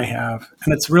version I have,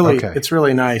 and it's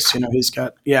really nice. He's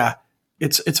got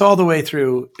It's all the way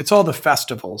through. It's all the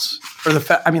festivals, or the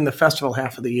festival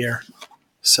half of the year.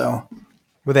 So,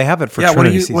 well, they have it for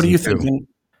Trinity season. What are you thinking?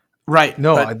 Right.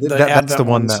 No, that's the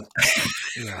one that.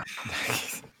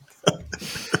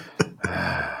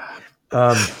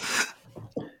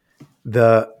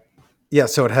 Yeah.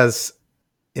 So it has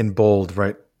in bold,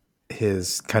 right,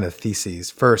 his kind of theses.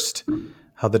 First,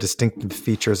 how the distinctive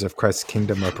features of Christ's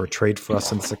kingdom are portrayed for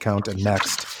us in this account, and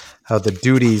next, how the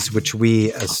duties which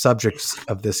we, as subjects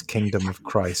of this kingdom of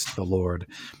Christ, the Lord,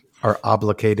 are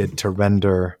obligated to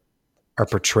render are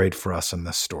portrayed for us in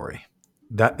this story.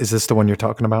 Is this the one you're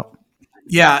talking about?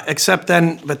 Yeah,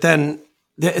 but then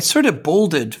it's sort of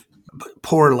bolded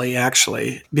poorly,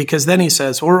 actually, because then he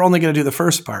says, well, we're only going to do the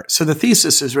first part. So the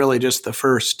thesis is really just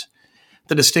the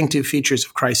distinctive features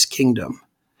of Christ's kingdom.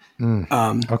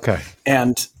 Okay.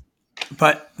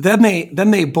 But then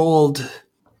they bold.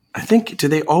 I think, do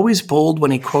they always bold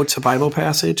when he quotes a Bible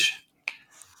passage?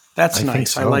 That's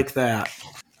nice. So. I like that.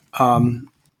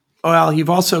 Well, you've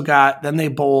also got, then they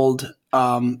bold,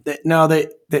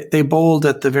 they bold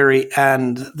at the very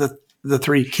end, the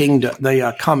 3 kingdom,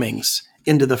 the comings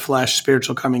into the flesh,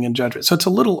 spiritual coming and judgment. So it's a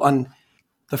little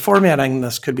the formatting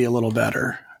this could be a little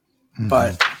better,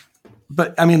 but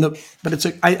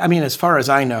as far as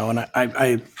I know, and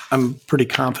I'm pretty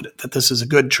confident that this is a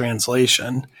good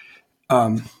translation.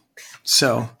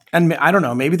 So, and I don't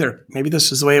know, maybe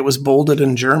this is the way it was bolded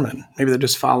in German. Maybe they're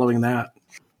just following that.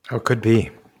 Oh, could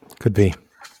be.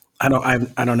 I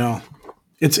don't know.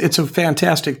 It's a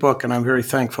fantastic book, and I'm very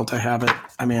thankful to have it.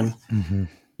 I mean,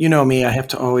 You know me,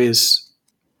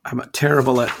 I'm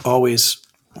terrible at always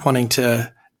wanting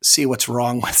to see what's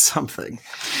wrong with something.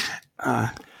 I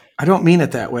don't mean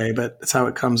it that way, but it's how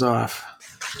it comes off.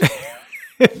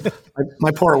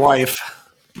 My poor wife.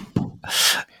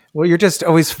 Well, you're just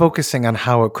always focusing on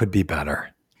how it could be better.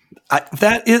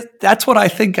 That's what I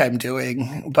think I'm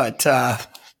doing, but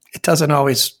it doesn't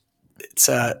always.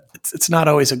 It's not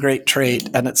always a great trait,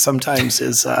 and it sometimes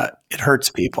is. It hurts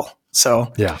people.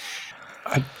 So yeah,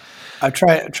 I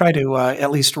try to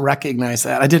at least recognize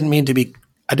that. I didn't mean to be.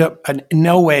 I in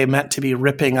no way meant to be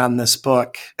ripping on this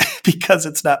book because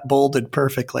it's not bolded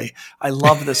perfectly. I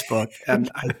love this book,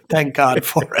 and I thank God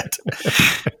for it,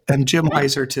 and Jim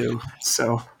Heiser too.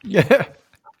 So yeah,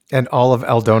 and all of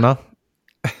Aldona.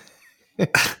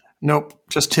 Nope,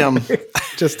 just him.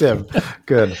 Just him.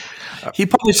 Good. He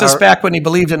published this back when he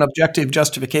believed in objective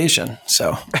justification.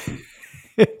 So,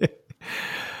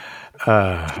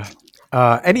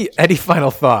 any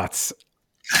final thoughts?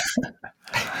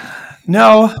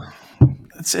 No,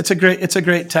 It's a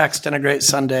great text and a great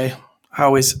Sunday. I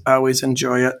always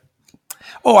enjoy it.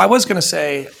 Oh, I was going to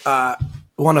say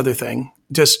one other thing,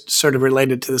 just sort of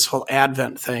related to this whole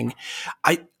Advent thing.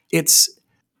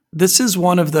 This is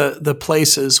one of the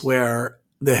places where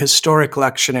the historic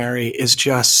lectionary is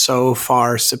just so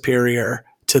far superior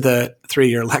to the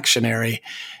 3-year lectionary.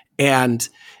 And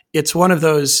it's one of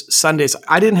those Sundays.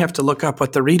 I didn't have to look up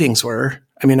what the readings were.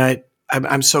 I mean,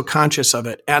 I'm so conscious of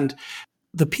it. And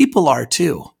the people are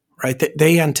too, right?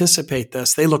 They anticipate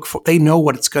this. They know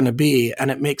what it's going to be, and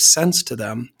it makes sense to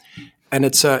them. And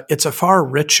it's a far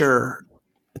richer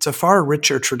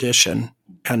tradition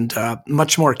and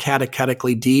much more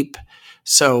catechetically deep.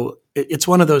 So it's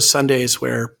one of those Sundays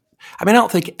where, I mean, I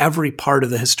don't think every part of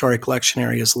the historic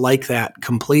lectionary is like that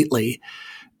completely,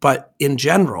 but in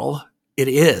general, it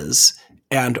is.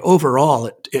 And overall,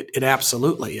 it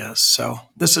absolutely is. So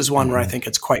this is one where I think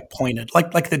it's quite pointed.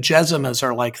 Like the Jesimas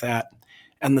are like that,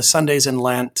 and the Sundays in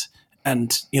Lent,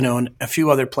 and and a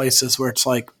few other places where it's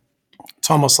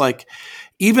almost like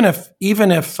even if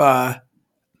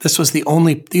these were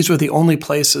the only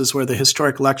places where the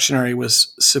historic lectionary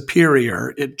was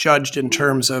superior, it judged in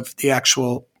terms of the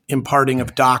actual imparting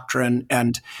of doctrine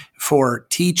and for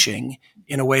teaching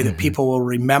in a way that people will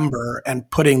remember and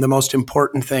putting the most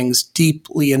important things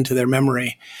deeply into their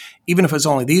memory. Even if it's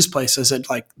only these places,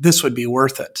 this would be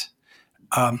worth it.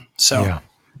 So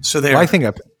there. Well, I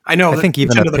think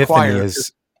even Epiphany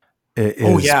is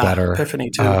better. Epiphany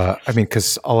too. I mean,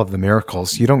 because all of the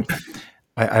miracles,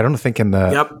 I don't think in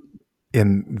the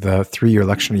 3-year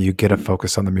lectionary you get a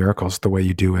focus on the miracles the way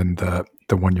you do in the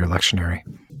 1-year lectionary.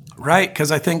 Right,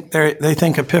 because I think they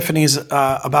think Epiphany's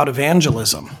about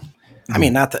evangelism. I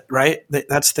mean, not that, right?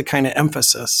 That's the kind of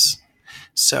emphasis.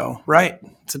 So, right,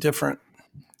 it's a different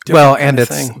and it's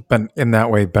thing. Been in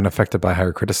that way been affected by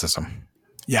higher criticism.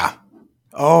 Yeah.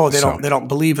 Oh, they don't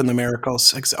believe in the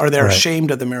miracles, or they're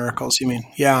ashamed of the miracles. You mean?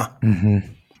 Yeah.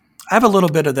 Mm-hmm. I have a little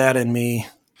bit of that in me.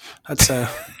 That's a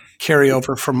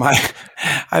carryover from my.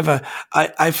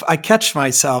 I catch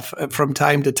myself from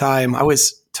time to time. I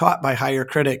was taught by higher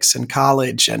critics in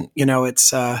college, and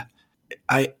it's a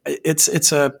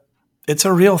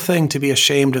real thing to be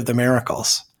ashamed of the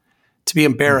miracles, to be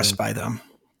embarrassed by them.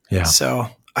 Yeah. So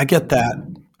I get that,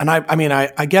 and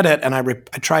I get it, and I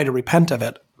try to repent of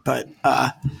it. But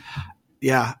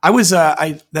yeah, I was.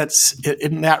 That's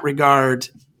in that regard.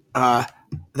 I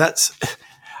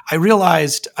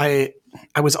realized I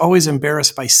was always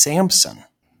embarrassed by Samson,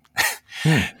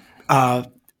 and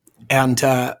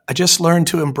I just learned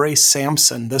to embrace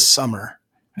Samson this summer.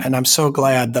 And I'm so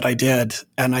glad that I did.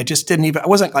 And I just I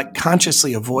wasn't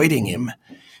consciously avoiding him,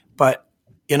 but,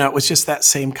 it was just that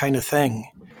same kind of thing,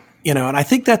 and I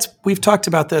think we've talked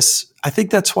about this. I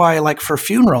think that's why, for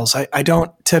funerals, I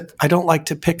don't like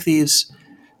to pick these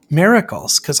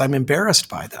miracles because I'm embarrassed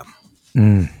by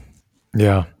them.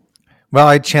 Yeah. Well,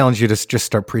 I challenge you to just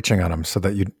start preaching on them so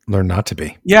that you learn not to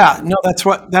be. Yeah, no, that's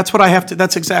what I have to,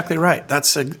 that's exactly right.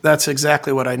 That's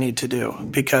exactly what I need to do,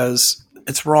 because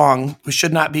it's wrong. We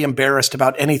should not be embarrassed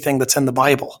about anything that's in the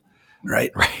Bible,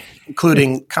 right?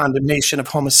 Including condemnation of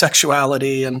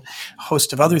homosexuality and a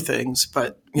host of other things.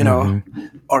 But,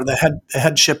 or the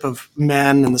headship of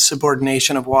men and the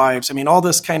subordination of wives. I mean, all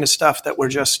this kind of stuff that we're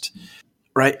just,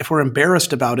 right? If we're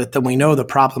embarrassed about it, then we know the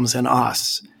problem's in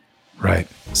us. Right.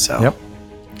 So. Yep.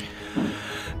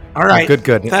 All right.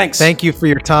 Good. Thanks. Thank you for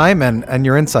your time and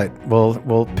your insight.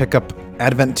 We'll pick up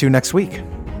Advent 2 next week.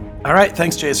 All right.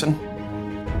 Thanks, Jason.